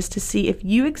quiz to see if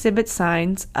you exhibit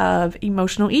signs of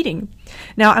emotional eating.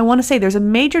 Now, I want to say there's a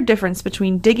major difference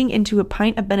between digging into a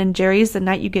pint of Ben & Jerry's the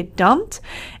night you get dumped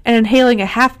and inhaling a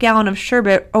half gallon of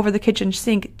sherbet over the kitchen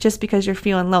sink just because you're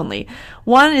feeling lonely.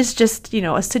 One is just, a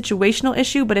situational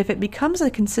issue, but if it becomes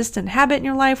a consistent habit in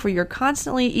your life where you're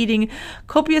constantly eating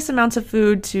copious amounts of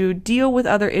food to deal with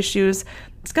other issues,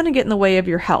 it's going to get in the way of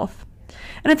your health.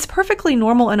 And it's perfectly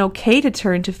normal and okay to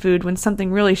turn to food when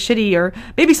something really shitty or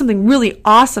maybe something really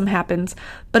awesome happens,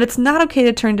 but it's not okay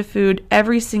to turn to food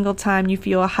every single time you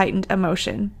feel a heightened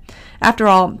emotion. After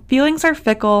all, feelings are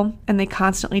fickle and they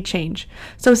constantly change.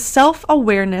 So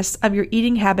self-awareness of your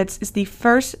eating habits is the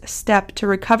first step to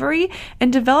recovery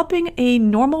and developing a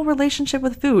normal relationship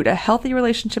with food, a healthy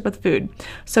relationship with food.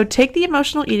 So take the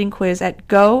emotional eating quiz at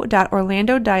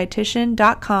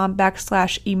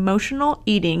go.orlandodietitian.com/emotional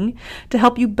eating to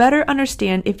help you better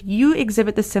understand if you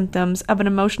exhibit the symptoms of an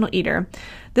emotional eater.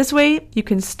 This way, you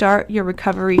can start your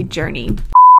recovery journey.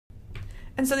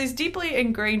 And so these deeply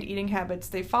ingrained eating habits,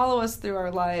 they follow us through our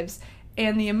lives,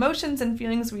 and the emotions and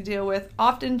feelings we deal with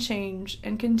often change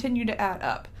and continue to add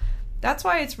up. That's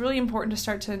why it's really important to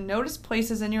start to notice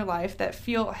places in your life that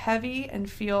feel heavy and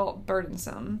feel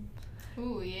burdensome.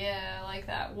 Ooh, yeah, I like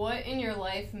that. What in your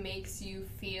life makes you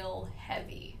feel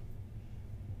heavy?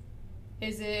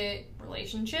 Is it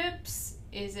relationships?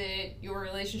 Is it your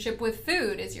relationship with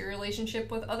food? Is your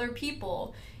relationship with other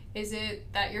people? Is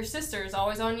it that your sister is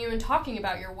always on you and talking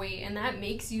about your weight and that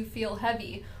makes you feel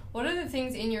heavy? What are the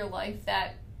things in your life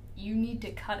that you need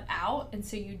to cut out and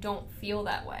so you don't feel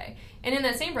that way? And in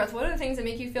that same breath, what are the things that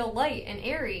make you feel light and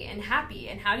airy and happy?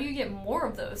 And how do you get more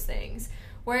of those things?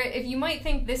 Where if you might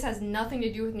think this has nothing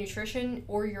to do with nutrition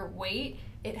or your weight,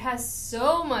 it has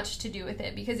so much to do with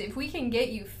it, because if we can get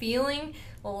you feeling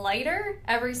lighter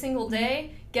every single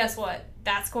day, guess what?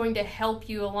 That's going to help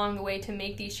you along the way to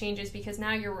make these changes, because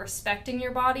now you're respecting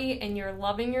your body and you're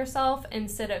loving yourself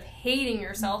instead of hating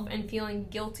yourself and feeling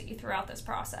guilty throughout this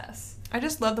process. I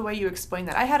just love the way you explained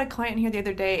that. I had a client here the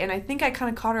other day, and I think I kind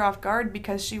of caught her off guard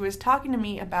because she was talking to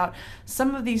me about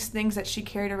some of these things that she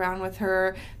carried around with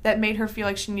her that made her feel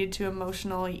like she needed to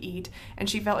emotionally eat. And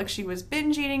she felt like she was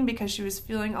binge eating because she was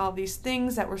feeling all these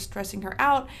things that were stressing her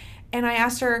out. And I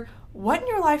asked her, what in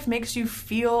your life makes you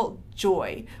feel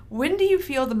joy? When do you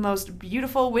feel the most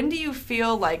beautiful? When do you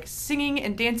feel like singing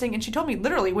and dancing? And she told me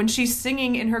literally when she's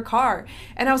singing in her car.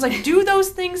 And I was like, do those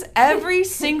things every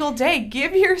single day.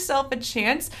 Give yourself a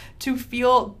chance to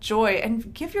feel joy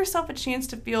and give yourself a chance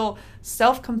to feel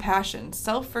self-compassion,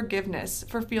 self-forgiveness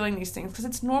for feeling these things, because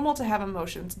it's normal to have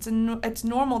emotions. It's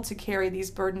normal to carry these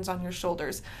burdens on your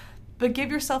shoulders. But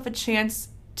give yourself a chance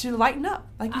to lighten up,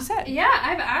 like you said. Yeah,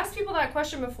 I've asked people that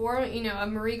question before, a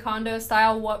Marie Kondo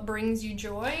style, what brings you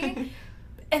joy?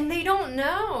 And they don't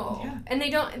know. Yeah. And they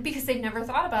don't, because they've never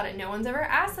thought about it. No one's ever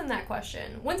asked them that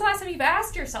question. When's the last time you've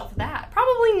asked yourself that?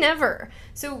 Probably never.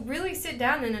 So really sit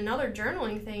down, and another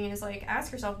journaling thing is like,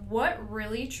 ask yourself, what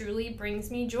really truly brings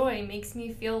me joy, makes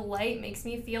me feel light, makes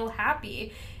me feel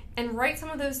happy? And write some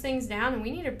of those things down, and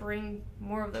we need to bring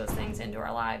more of those things into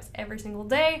our lives every single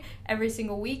day, every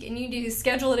single week, and you need to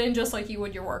schedule it in just like you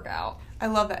would your workout. I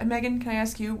love that. And Megan, can I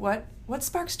ask you, what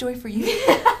sparks joy for you?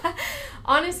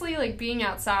 Honestly, like being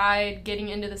outside, getting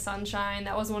into the sunshine,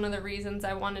 that was one of the reasons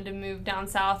I wanted to move down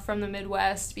south from the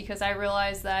Midwest, because I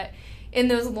realized that in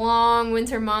those long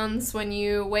winter months when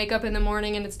you wake up in the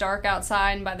morning and it's dark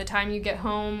outside, and by the time you get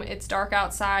home it's dark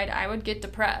outside, I would get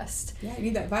depressed. Yeah, you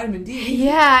need that vitamin D.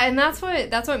 Yeah, and that's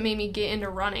what made me get into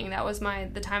running. That was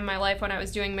the time of my life when I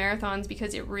was doing marathons,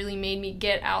 because it really made me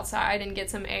get outside and get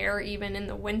some air even in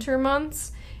the winter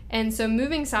months. And so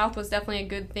moving south was definitely a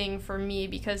good thing for me,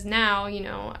 because now,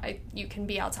 you can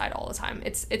be outside all the time.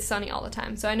 It's sunny all the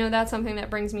time. So I know that's something that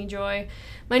brings me joy.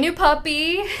 My new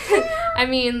puppy. I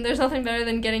mean, there's nothing better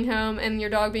than getting home and your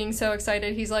dog being so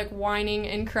excited. He's like whining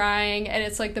and crying, and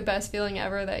it's like the best feeling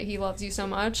ever that he loves you so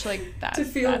much. Like that. To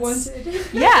feel wanted.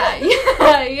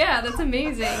 Yeah, that's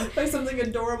amazing. Like something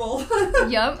adorable.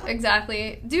 Yep,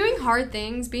 exactly. Doing hard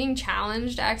things, being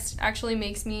challenged actually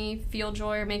makes me feel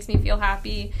joy, or makes me feel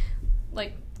happy.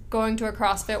 Like going to a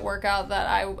CrossFit workout that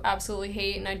I absolutely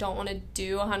hate and I don't want to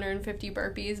do 150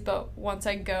 burpees, but once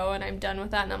I go and I'm done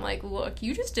with that and I'm like, look,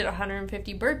 you just did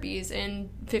 150 burpees in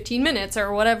 15 minutes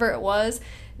or whatever it was,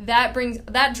 that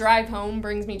drive home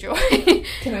brings me joy.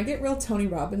 Can I get real Tony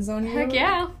Robbins on you? Heck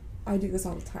yeah. I do this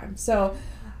all the time. So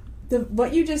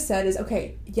what you just said is,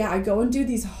 okay, yeah, I go and do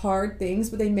these hard things,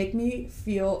 but they make me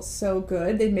feel so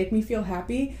good. They make me feel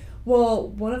happy. Well,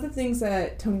 one of the things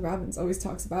that Tony Robbins always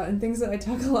talks about, and things that I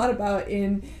talk a lot about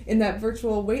in that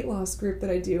virtual weight loss group that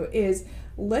I do, is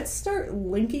let's start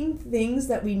linking things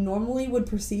that we normally would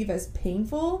perceive as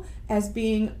painful as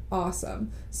being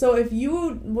awesome. So if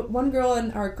one girl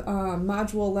in our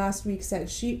module last week said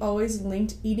she always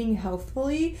linked eating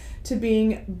healthfully to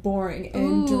being boring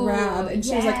and drab. And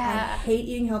she was like, I hate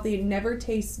eating healthy. It never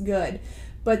tastes good.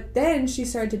 But then she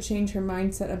started to change her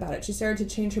mindset about it. She started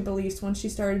to change her beliefs once she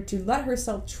started to let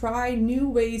herself try new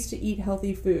ways to eat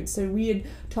healthy food. So we had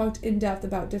talked in depth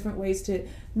about different ways to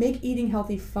make eating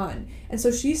healthy fun. And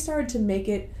so she started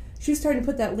to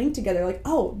put that link together, like,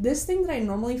 oh, this thing that I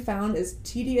normally found is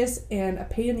tedious and a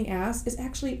pain in the ass is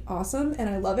actually awesome, and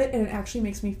I love it, and it actually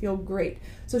makes me feel great.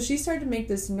 So she started to make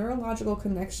this neurological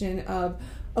connection of,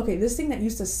 okay, this thing that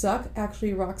used to suck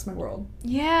actually rocks my world.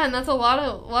 Yeah, and that's a lot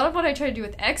of what I try to do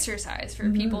with exercise for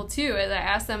people too, is I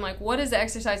ask them, like, what has the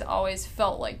exercise always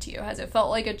felt like to you? Has it felt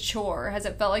like a chore? Has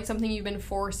it felt like something you've been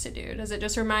forced to do? Does it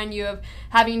just remind you of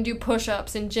having to do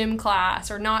push-ups in gym class,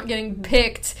 or not getting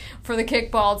picked for the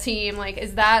kickball team? Like,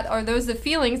 are those the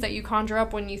feelings that you conjure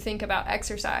up when you think about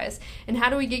exercise? And how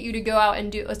do we get you to go out and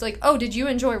do, it's like, oh, did you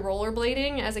enjoy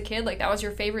rollerblading as a kid? Like, that was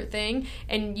your favorite thing,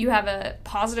 and you have a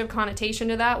positive connotation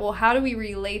to that. Well, how do we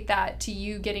relate that to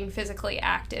you getting physically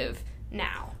active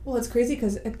now? Well, it's crazy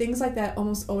because things like that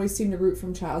almost always seem to root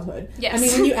from childhood. Yes. I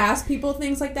mean, when you ask people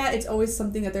things like that, it's always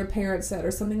something that their parents said or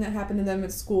something that happened to them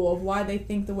at school of why they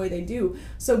think the way they do.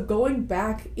 So going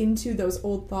back into those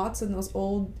old thoughts and those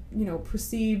old,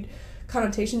 perceived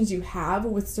connotations you have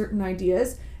with certain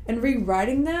ideas and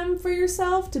rewriting them for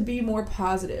yourself to be more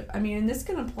positive. I mean, and this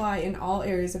can apply in all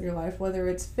areas of your life, whether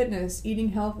it's fitness, eating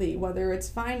healthy, whether it's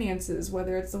finances,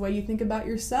 whether it's the way you think about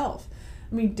yourself.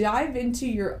 I mean, dive into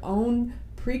your own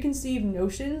preconceived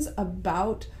notions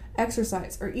about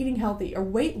exercise or eating healthy or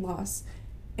weight loss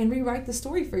and rewrite the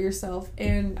story for yourself.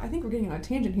 And I think we're getting on a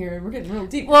tangent here and we're getting real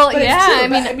deep. Well, but yeah,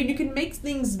 I mean, you can make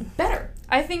things better.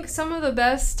 I think some of the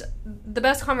best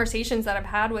conversations that I've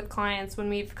had with clients when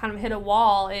we've kind of hit a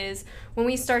wall is when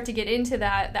we start to get into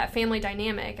that family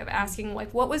dynamic of asking,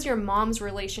 like, what was your mom's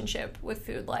relationship with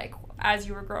food like as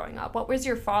you were growing up? What was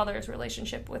your father's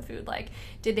relationship with food like?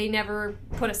 Did they never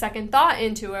put a second thought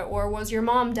into it, or was your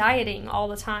mom dieting all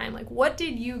the time? Like, what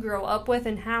did you grow up with,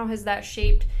 and how has that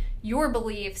shaped your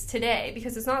beliefs today,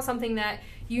 because it's not something that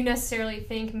you necessarily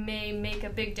think may make a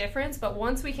big difference. But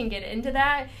once we can get into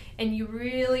that and you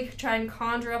really try and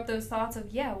conjure up those thoughts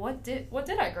of, yeah, what did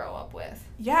I grow up with?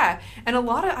 Yeah. And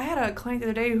I had a client the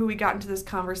other day who we got into this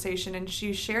conversation, and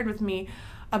she shared with me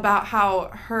about how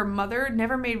her mother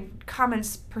never made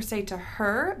comments per se to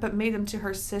her, but made them to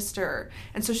her sister.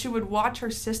 And so she would watch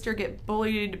her sister get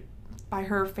bullied by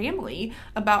her family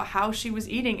about how she was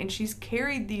eating, and she's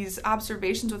carried these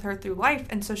observations with her through life,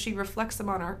 and so she reflects them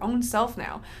on her own self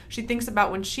now. She thinks about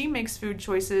when she makes food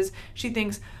choices, she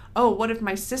thinks, oh, what if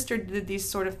my sister did these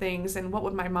sort of things, and what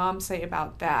would my mom say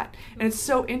about that? And it's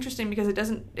so interesting because it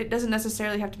doesn't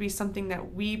necessarily have to be something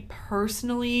that we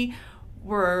personally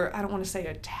were, I don't want to say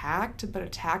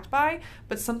attacked by,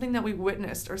 but something that we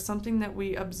witnessed or something that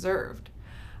we observed.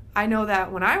 I know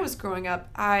that when I was growing up,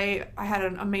 I had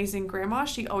an amazing grandma.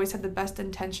 She always had the best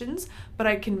intentions, but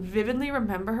I can vividly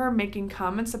remember her making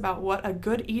comments about what a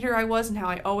good eater I was and how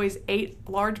I always ate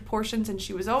large portions, and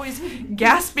she was always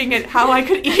gasping at how I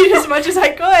could eat as much as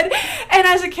I could. And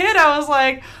as a kid, I was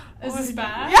like, is this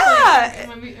bad? Yeah.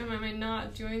 Like, am I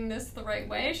not doing this the right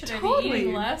way? Should Totally. I be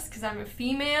eating less because I'm a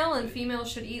female and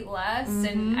females should eat less? Mm-hmm.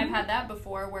 And I've had that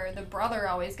before where the brother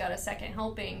always got a second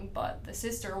helping, but the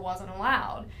sister wasn't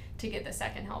allowed to get the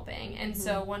second helping. And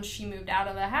so once she moved out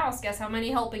of the house, guess how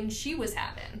many helpings she was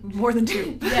having? More than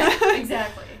 2. Yeah,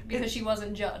 exactly. Because she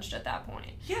wasn't judged at that point.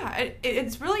 Yeah,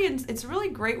 it's really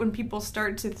great when people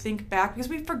start to think back, because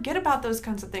we forget about those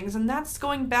kinds of things, and that's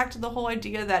going back to the whole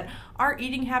idea that our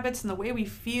eating habits and the way we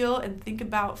feel and think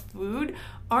about food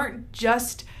aren't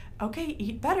just, okay,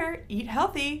 eat better, eat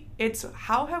healthy. It's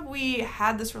how have we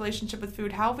had this relationship with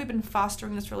food? How have we been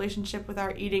fostering this relationship with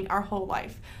our eating our whole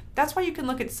life? That's why you can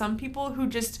look at some people who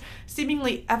just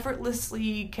seemingly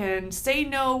effortlessly can say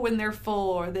no when they're full,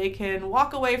 or they can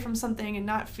walk away from something and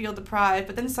not feel deprived,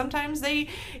 but then sometimes they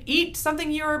eat something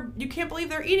you can't believe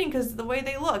they're eating because of the way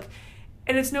they look.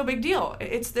 And it's no big deal.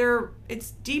 It's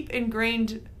deep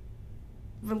ingrained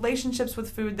relationships with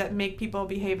food that make people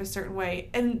behave a certain way,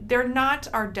 and they're not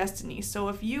our destiny. So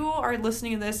if you are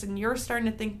listening to this and you're starting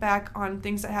to think back on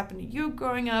things that happened to you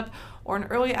growing up or in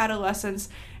early adolescence,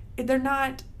 they're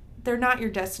not your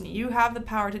destiny. You have the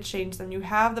power to change them. You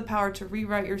have the power to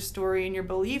rewrite your story and your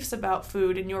beliefs about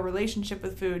food and your relationship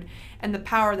with food and the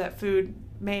power that food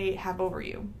may have over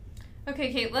you.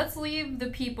 Okay, Kate, let's leave the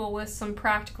people with some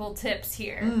practical tips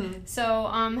here. So,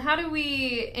 how do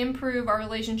we improve our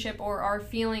relationship or our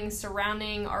feelings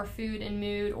surrounding our food and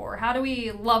mood, or how do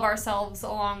we love ourselves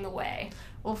along the way?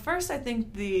 Well, first, I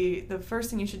think the first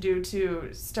thing you should do to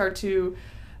start to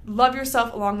love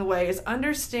yourself along the way is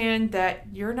understand that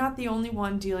you're not the only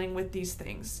one dealing with these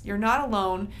things. You're not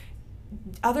alone.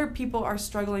 Other people are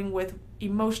struggling with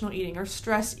emotional eating or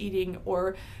stress eating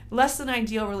or less than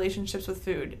ideal relationships with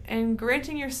food, and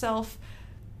granting yourself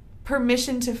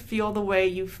permission to feel the way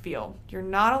you feel. You're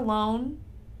not alone.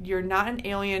 You're not an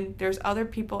alien. There's other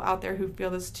people out there who feel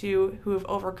this too, who have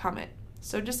overcome it.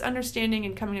 So just understanding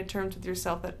and coming to terms with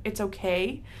yourself that it's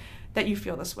okay that you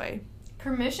feel this way.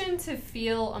 Permission to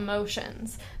feel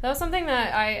emotions. That was something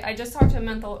that I just talked to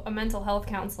a mental health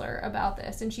counselor about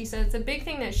this, and she said it's a big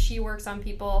thing that she works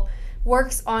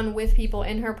on with people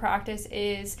in her practice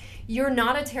is you're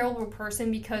not a terrible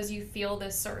person because you feel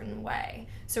this certain way.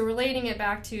 So relating it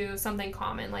back to something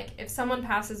common, like if someone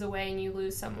passes away and you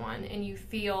lose someone and you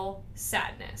feel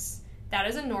sadness, that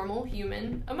is a normal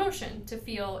human emotion to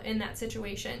feel in that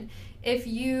situation. If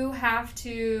you have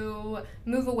to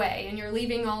move away and you're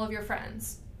leaving all of your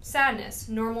friends, sadness,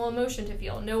 normal emotion to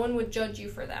feel. No one would judge you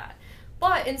for that.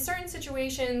 But in certain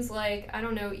situations, like, I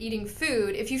don't know, eating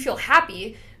food, if you feel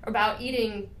happy about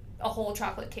eating a whole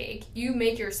chocolate cake, you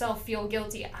make yourself feel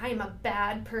guilty. I am a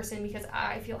bad person because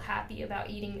I feel happy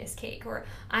about eating this cake, or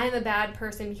I am a bad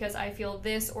person because I feel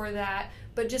this or that.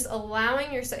 But just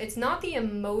allowing yourself, it's not the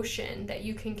emotion that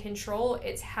you can control,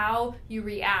 it's how you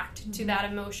react to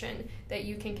that emotion that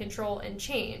you can control and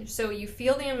change. So you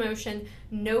feel the emotion,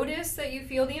 notice that you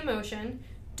feel the emotion.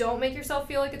 Don't make yourself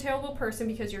feel like a terrible person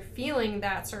because you're feeling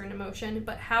that certain emotion,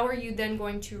 but how are you then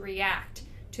going to react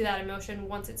to that emotion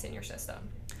once it's in your system?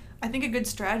 I think a good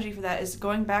strategy for that is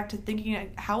going back to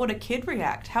thinking, how would a kid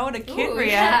react? How would a kid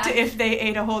react if they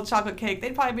ate a whole chocolate cake?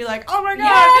 They'd probably be like, oh my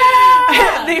God!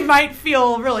 Yeah! They might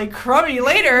feel really crummy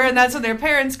later, and that's when their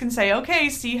parents can say, okay,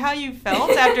 see how you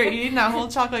felt after eating that whole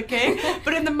chocolate cake?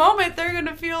 But in the moment, they're going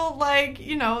to feel like,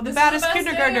 the baddest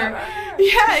kindergartner.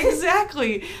 Yeah,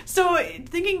 exactly. So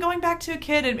going back to a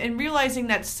kid and realizing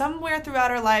that somewhere throughout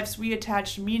our lives, we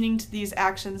attached meaning to these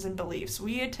actions and beliefs.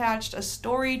 We attached a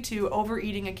story to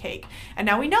overeating a cake. cake. And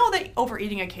now we know that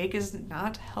overeating a cake is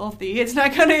not healthy. It's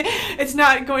not going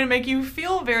to make you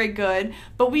feel very good,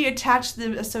 but we attach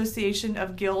the association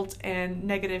of guilt and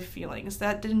negative feelings.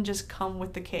 That didn't just come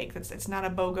with the cake. It's not a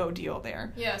BOGO deal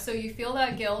there. Yeah, so you feel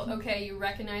that guilt. Okay, you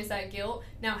recognize that guilt.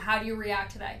 Now, how do you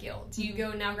react to that guilt? Do you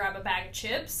go now grab a bag of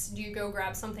chips? Do you go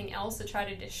grab something else to try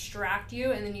to distract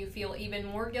you and then you feel even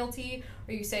more guilty?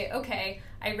 Or you say, okay,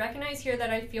 I recognize here that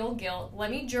I feel guilt.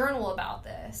 Let me journal about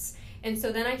this. And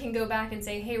so then I can go back and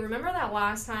say, hey, remember that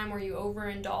last time where you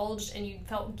overindulged and you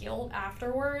felt guilt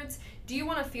afterwards? Do you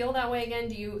want to feel that way again?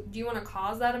 Do you want to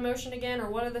cause that emotion again? Or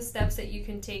what are the steps that you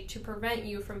can take to prevent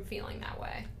you from feeling that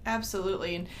way?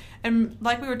 Absolutely. And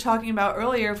like we were talking about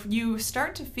earlier, if you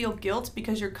start to feel guilt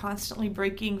because you're constantly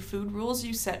breaking food rules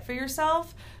you set for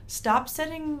yourself, stop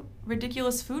setting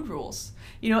ridiculous food rules.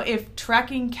 If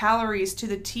tracking calories to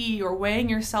the T or weighing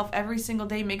yourself every single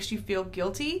day makes you feel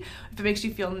guilty, if it makes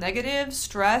you feel negative,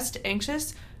 stressed,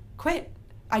 anxious, quit.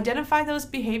 Identify those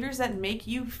behaviors that make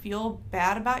you feel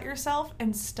bad about yourself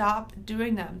and stop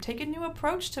doing them. Take a new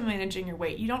approach to managing your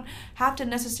weight. You don't have to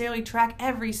necessarily track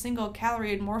every single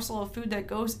calorie and morsel of food that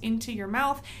goes into your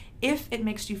mouth if it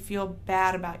makes you feel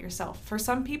bad about yourself. For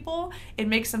some people, it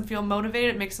makes them feel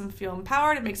motivated, it makes them feel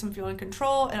empowered, it makes them feel in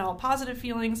control and all positive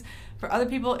feelings. For other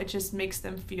people, it just makes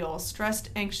them feel stressed,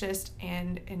 anxious,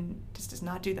 and just does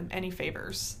not do them any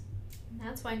favors.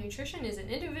 That's why nutrition is an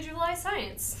individualized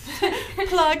science.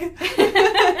 Plug.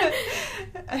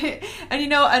 And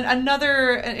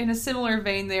another, in a similar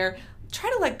vein there,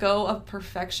 try to let go of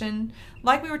perfection.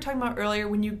 Like we were talking about earlier,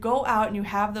 when you go out and you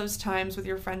have those times with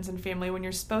your friends and family, when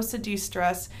you're supposed to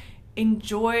de-stress,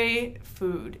 enjoy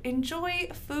food. Enjoy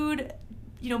food.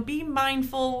 Be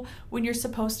mindful when you're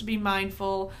supposed to be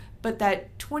mindful, but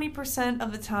that 20%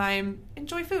 of the time,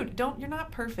 enjoy food. You're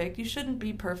not perfect. You shouldn't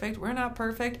be perfect. We're not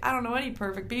perfect. I don't know any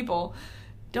perfect people.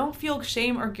 Don't feel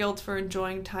shame or guilt for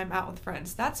enjoying time out with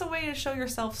friends. That's a way to show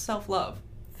yourself self-love.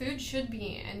 Food should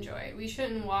be enjoyed. We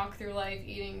shouldn't walk through life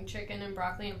eating chicken and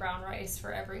broccoli and brown rice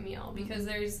for every meal, because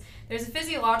there's a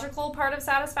physiological part of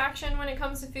satisfaction when it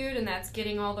comes to food, and that's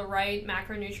getting all the right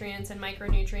macronutrients and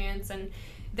micronutrients, and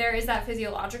there is that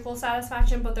physiological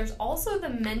satisfaction, but there's also the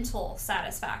mental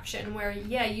satisfaction where,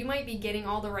 yeah, you might be getting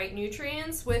all the right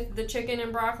nutrients with the chicken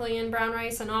and broccoli and brown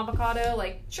rice and avocado,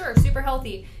 like, sure, super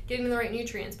healthy, getting the right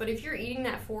nutrients, but if you're eating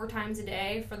that 4 times a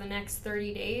day for the next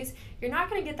 30 days, you're not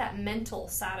going to get that mental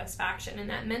satisfaction, and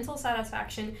that mental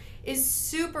satisfaction is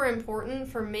super important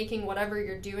for making whatever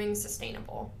you're doing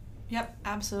sustainable. Yep,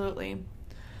 absolutely.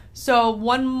 So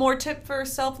one more tip for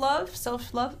self-love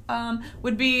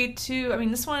would be to,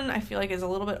 this one I feel like is a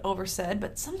little bit oversaid,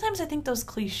 but sometimes I think those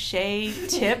cliche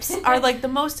tips are like the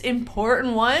most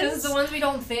important ones. This is the ones we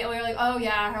don't think, we're like, oh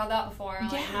yeah, I heard that before,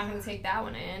 I'm not going to take that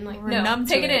one in. Like, no,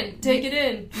 take it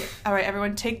in. All right,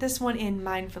 everyone, take this one in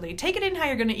mindfully. Take it in how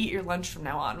you're going to eat your lunch from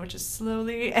now on, which is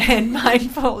slowly and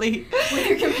mindfully. With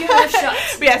your computer shut.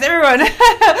 Yes, everyone,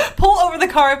 pull over the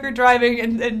car if you're driving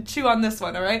and chew on this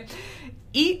one, all right?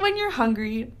 Eat when you're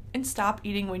hungry and stop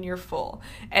eating when you're full.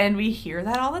 And we hear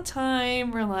that all the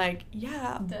time. We're like,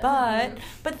 yeah,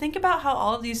 but think about how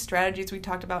all of these strategies we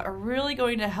talked about are really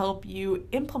going to help you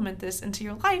implement this into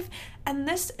your life. And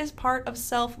this is part of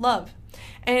self-love.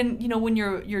 And, when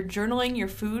you're journaling your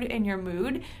food and your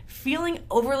mood, feeling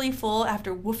overly full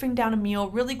after woofing down a meal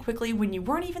really quickly when you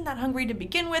weren't even that hungry to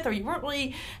begin with, or you weren't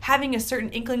really having a certain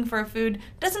inkling for a food,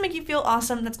 doesn't make you feel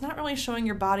awesome. That's not really showing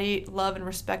your body love and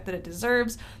respect that it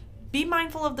deserves. Be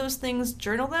mindful of those things,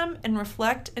 journal them, and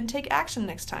reflect and take action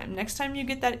next time. Next time you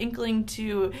get that inkling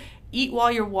to eat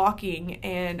while you're walking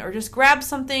or just grab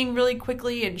something really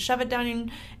quickly and shove it down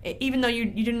in, even though you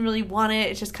didn't really want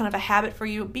it, it's just kind of a habit for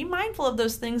you. Be mindful of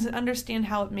those things and understand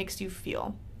how it makes you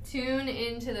feel. Tune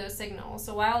into those signals.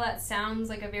 So while that sounds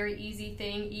like a very easy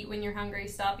thing, eat when you're hungry,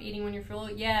 stop eating when you're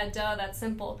full, yeah, duh, that's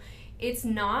simple. It's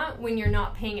not when you're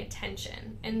not paying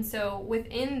attention. And so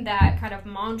within that kind of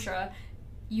mantra,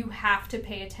 you have to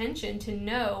pay attention to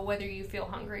know whether you feel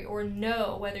hungry or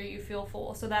know whether you feel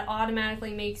full. So that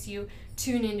automatically makes you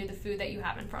tune into the food that you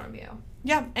have in front of you.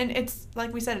 Yeah, and it's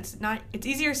like we said, it's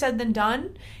easier said than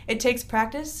done. It takes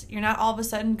practice. You're not all of a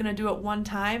sudden going to do it one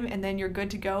time and then you're good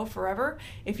to go forever.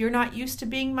 If you're not used to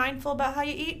being mindful about how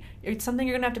you eat, it's something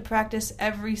you're going to have to practice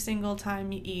every single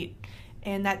time you eat.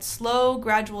 And that slow,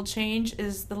 gradual change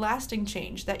is the lasting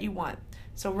change that you want.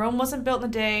 So Rome wasn't built in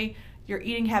a day. Your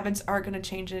eating habits aren't going to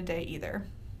change in a day either.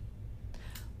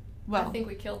 Well, I think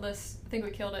we killed this. I think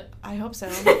we killed it. I hope so.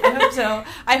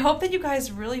 I hope that you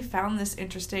guys really found this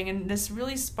interesting and this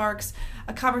really sparks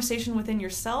a conversation within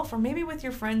yourself or maybe with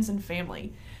your friends and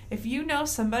family. If you know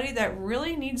somebody that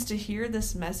really needs to hear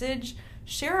this message,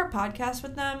 share our podcast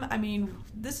with them. I mean,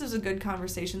 this is a good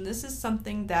conversation. This is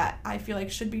something that I feel like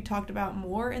should be talked about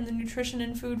more in the nutrition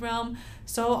and food realm.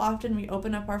 So often we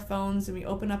open up our phones and we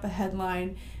open up a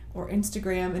headline or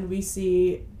Instagram and we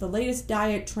see the latest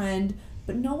diet trend,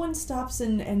 but no one stops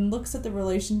and looks at the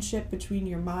relationship between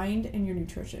your mind and your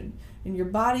nutrition, and your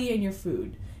body and your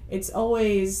food. It's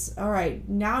always, all right,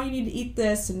 now you need to eat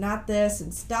this and not this,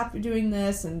 and stop doing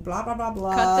this, and blah, blah, blah,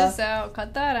 blah. Cut this out,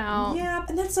 cut that out. Yeah,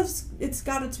 and that stuff's, it's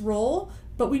got its role,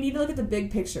 but we need to look at the big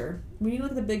picture. We need to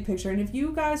look at the big picture. And if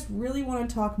you guys really want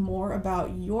to talk more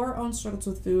about your own struggles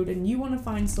with food and you want to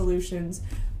find solutions,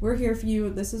 we're here for you.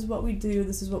 This is what we do.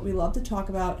 This is what we love to talk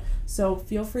about. So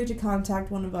feel free to contact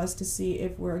one of us to see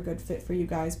if we're a good fit for you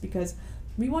guys, because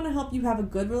we want to help you have a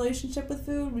good relationship with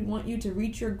food. We want you to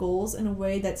reach your goals in a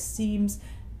way that seems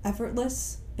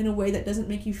effortless, in a way that doesn't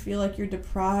make you feel like you're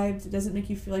deprived. It doesn't make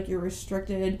you feel like you're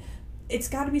restricted. It's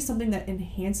got to be something that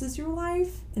enhances your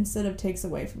life instead of takes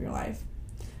away from your life.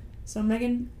 So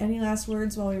Megan, any last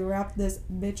words while we wrap this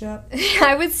bitch up?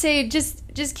 I would say just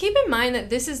keep in mind that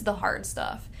this is the hard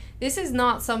stuff. This is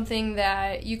not something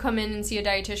that you come in and see a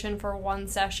dietitian for one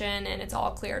session and it's all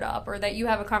cleared up, or that you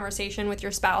have a conversation with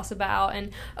your spouse about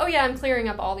and, oh yeah, I'm clearing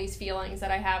up all these feelings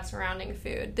that I have surrounding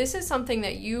food. This is something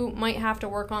that you might have to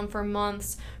work on for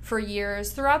months, for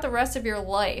years, throughout the rest of your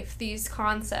life. These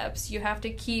concepts, you have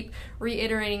to keep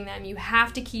reiterating them. You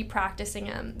have to keep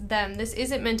practicing them. This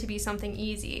isn't meant to be something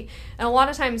easy. And a lot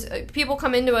of times people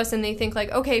come into us and they think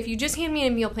like, okay, if you just hand me a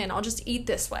meal plan, I'll just eat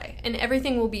this way and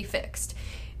everything will be fixed.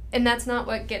 And that's not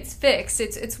what gets fixed.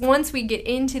 It's once we get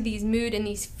into these mood and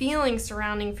these feelings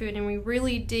surrounding food and we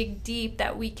really dig deep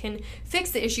that we can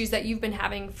fix the issues that you've been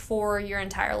having for your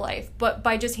entire life. But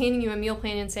by just handing you a meal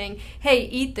plan and saying, hey,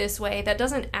 eat this way, that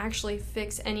doesn't actually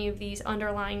fix any of these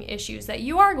underlying issues that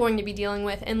you are going to be dealing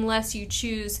with unless you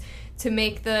choose to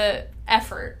make the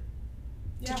effort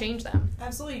to change them.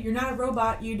 Absolutely. You're not a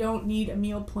robot. You don't need a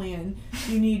meal plan.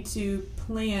 You need to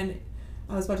plan.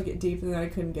 I was about to get deep and then I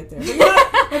couldn't get there.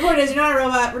 But my point is, you're not a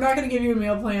robot. We're not going to give you a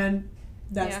meal plan.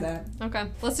 That's that. Okay.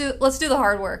 Let's do the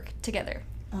hard work together.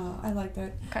 I like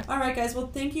that. Okay. All right, guys. Well,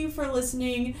 thank you for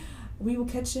listening. We will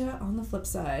catch you on the flip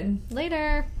side.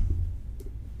 Later.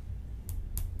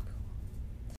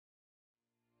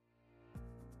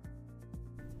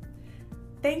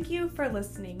 Thank you for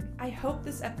listening. I hope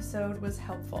this episode was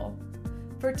helpful.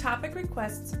 For topic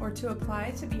requests or to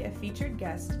apply to be a featured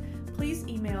guest, please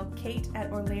email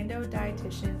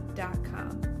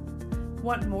kate@orlandodietitian.com.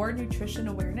 Want more nutrition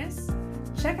awareness?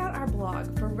 Check out our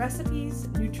blog for recipes,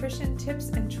 nutrition tips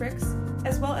and tricks,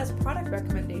 as well as product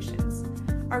recommendations.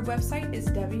 Our website is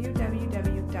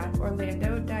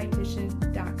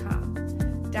www.orlandodietitian.com.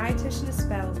 Dietitian is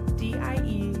spelled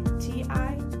D-I-E-T-I-T-I-A-N.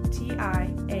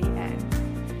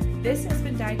 This has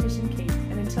been Dietitian Kate,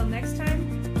 and until next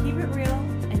time, keep it real,